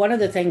one of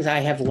the things I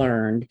have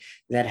learned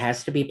that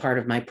has to be part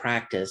of my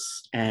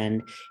practice,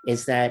 and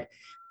is that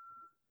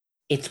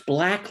it's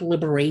Black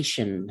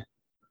liberation.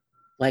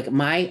 Like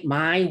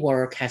my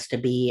work has to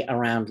be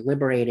around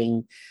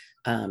liberating,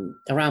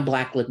 around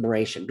Black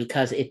liberation,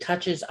 because it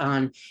touches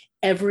on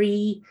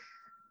every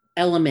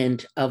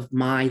element of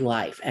my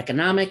life: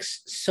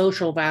 economics,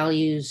 social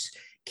values,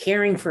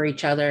 caring for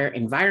each other,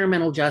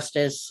 environmental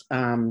justice,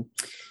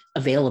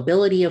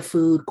 availability of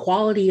food,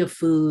 quality of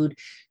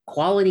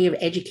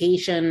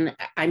education.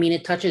 I mean,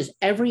 it touches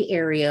every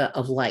area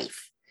of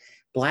life.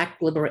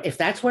 If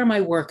that's where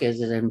my work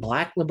is in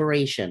Black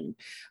liberation,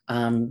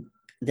 then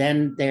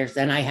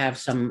I have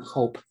some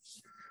hope.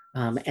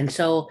 And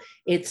so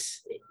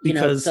it's,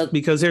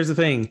 because here's the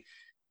thing,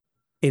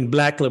 in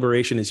Black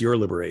liberation is your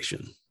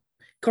liberation.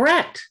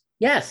 Correct.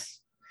 Yes.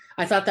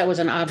 I thought that was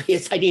an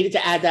obvious. I needed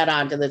to add that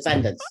on to the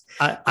sentence.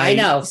 I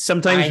know.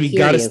 Sometimes we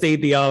got to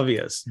state the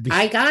obvious.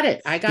 I got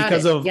it.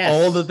 Because of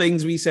all the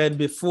things we said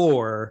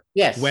before.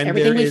 Yes.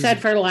 Everything we said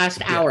for the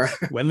last hour.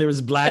 When there's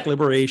Black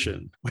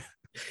liberation,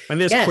 when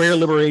there's queer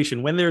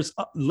liberation, when there's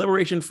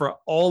liberation for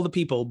all the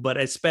people, but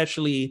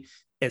especially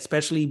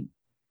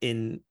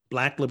in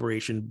Black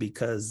liberation,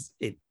 because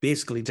it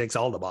basically ticks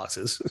all the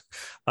boxes.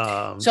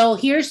 So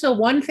here's the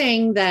one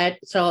thing that,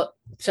 so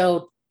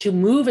to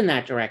move in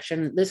that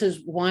direction, this is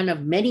one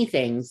of many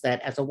things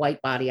that as a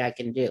white body I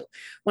can do.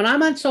 When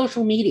I'm on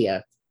social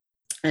media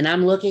and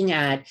I'm looking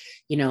at,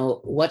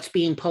 what's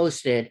being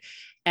posted,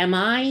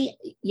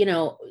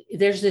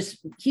 there's this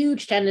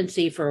huge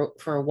tendency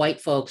for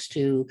white folks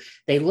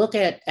they look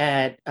at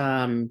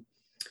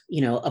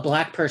a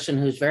Black person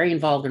who's very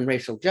involved in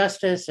racial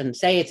justice, and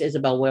say it's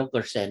Isabel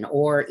Wilkerson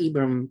or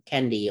Ibram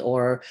Kendi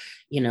or,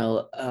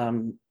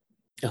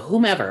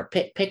 whomever,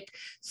 pick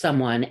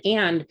someone,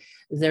 and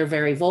they're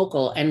very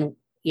vocal. And,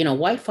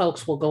 white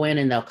folks will go in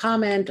and they'll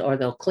comment or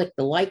they'll click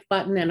the like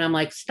button. And I'm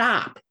like,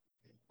 stop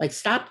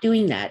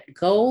doing that.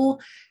 Go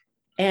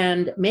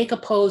and make a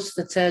post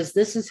that says,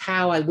 this is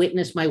how I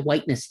witness my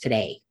whiteness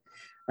today,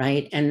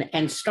 right?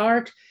 And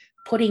start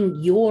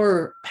putting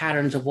your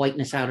patterns of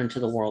whiteness out into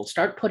the world.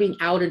 Start putting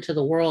out into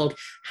the world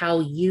how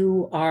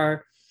you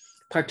are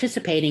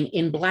participating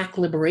in Black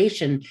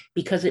liberation,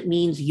 because it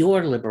means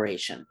your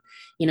liberation.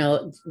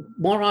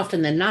 More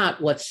often than not,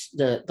 what's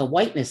the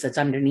whiteness that's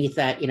underneath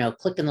that,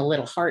 clicking the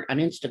little heart on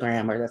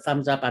Instagram or the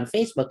thumbs up on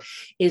Facebook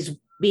is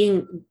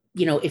being,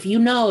 if you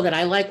know that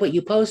I like what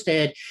you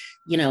posted,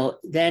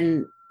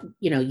 then,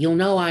 you'll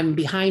know I'm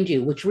behind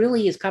you, which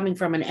really is coming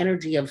from an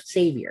energy of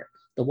savior,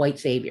 the white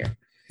savior.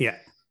 Yeah.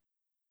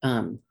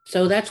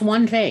 So that's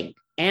one thing.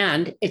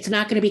 And it's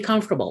not going to be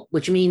comfortable,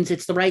 which means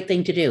it's the right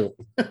thing to do.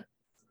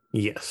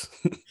 Yes.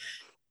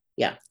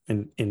 Yeah.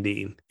 And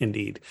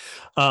indeed.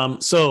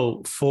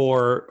 So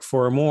for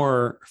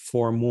more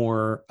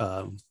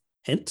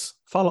hints,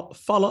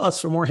 follow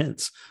us for more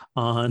hints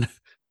on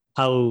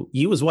how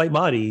you as white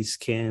bodies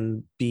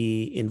can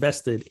be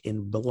invested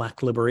in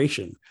Black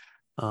liberation.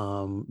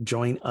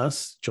 Join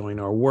us, join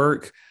our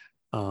work,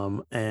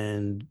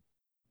 and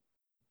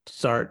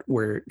start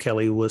where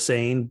Kelly was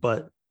saying,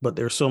 but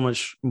there's so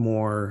much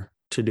more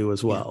to do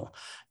as well. Yeah.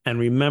 And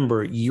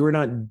remember, you're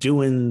not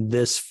doing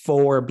this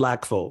for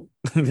Black folk.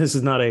 This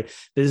is not a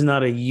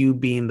you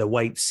being the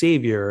white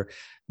savior.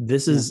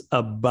 This is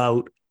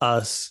about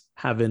us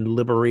having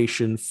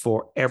liberation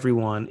for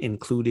everyone,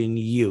 including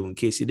you. In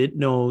case you didn't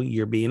know,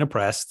 you're being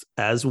oppressed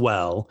as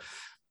well.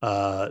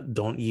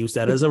 Don't use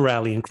that as a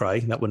rallying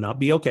cry. That would not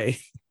be okay.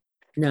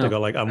 No. To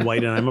go like, I'm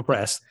white and I'm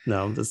oppressed.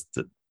 No,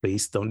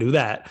 please don't do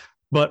that.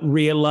 But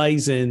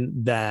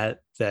realizing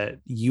that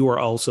you are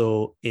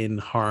also in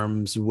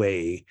harm's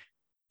way,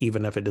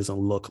 even if it doesn't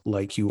look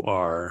like you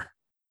are,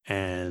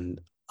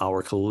 and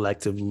our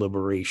collective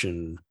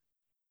liberation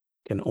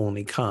can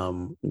only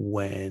come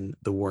when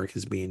the work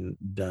is being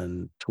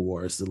done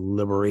towards the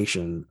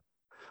liberation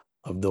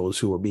of those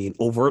who are being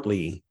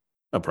overtly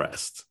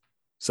oppressed.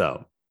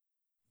 So,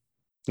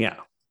 yeah,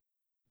 I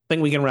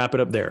think we can wrap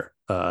it up there.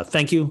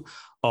 Thank you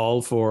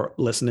all for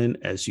listening,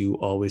 as you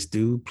always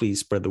do. Please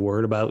spread the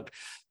word about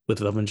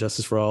With Love and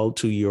Justice for All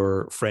to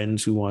your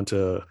friends who want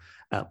to,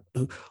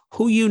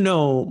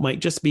 who might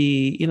just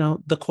be,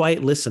 the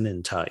quiet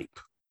listening type,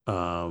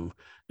 and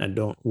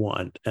don't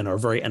want and are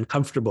very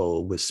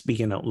uncomfortable with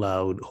speaking out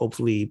loud.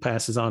 Hopefully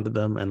passes on to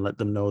them and let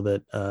them know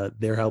that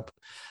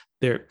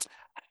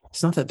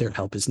it's not that their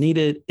help is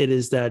needed. It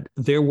is that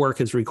their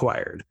work is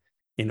required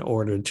in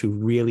order to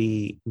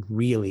really,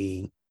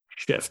 really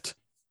shift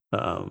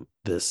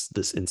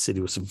this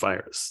insidious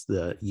virus.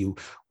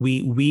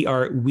 We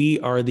are the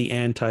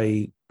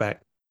antibiotic.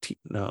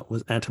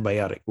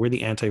 We're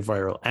the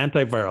antiviral. That's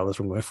what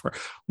I'm going for.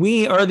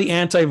 We are the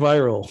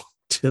antiviral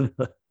to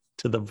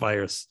the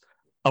virus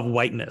of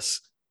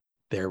whiteness.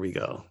 There we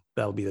go.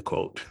 That'll be the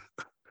quote.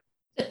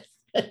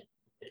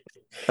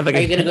 Are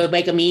you going to go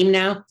make a meme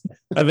now?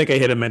 I think I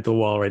hit a mental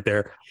wall right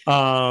there.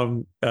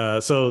 So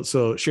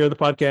share the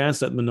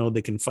podcast. Let them know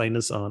they can find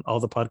us on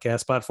all the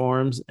podcast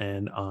platforms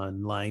and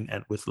online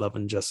at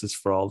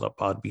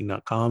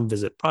withloveandjusticeforall.podbean.com.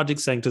 Visit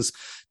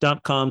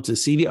projectsanctus.com to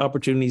see the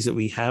opportunities that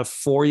we have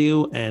for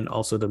you, and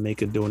also to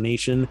make a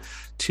donation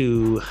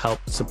to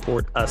help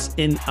support us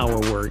in our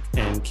work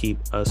and keep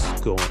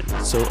us going.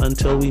 So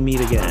until we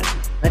meet again,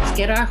 let's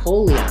get our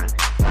holy on.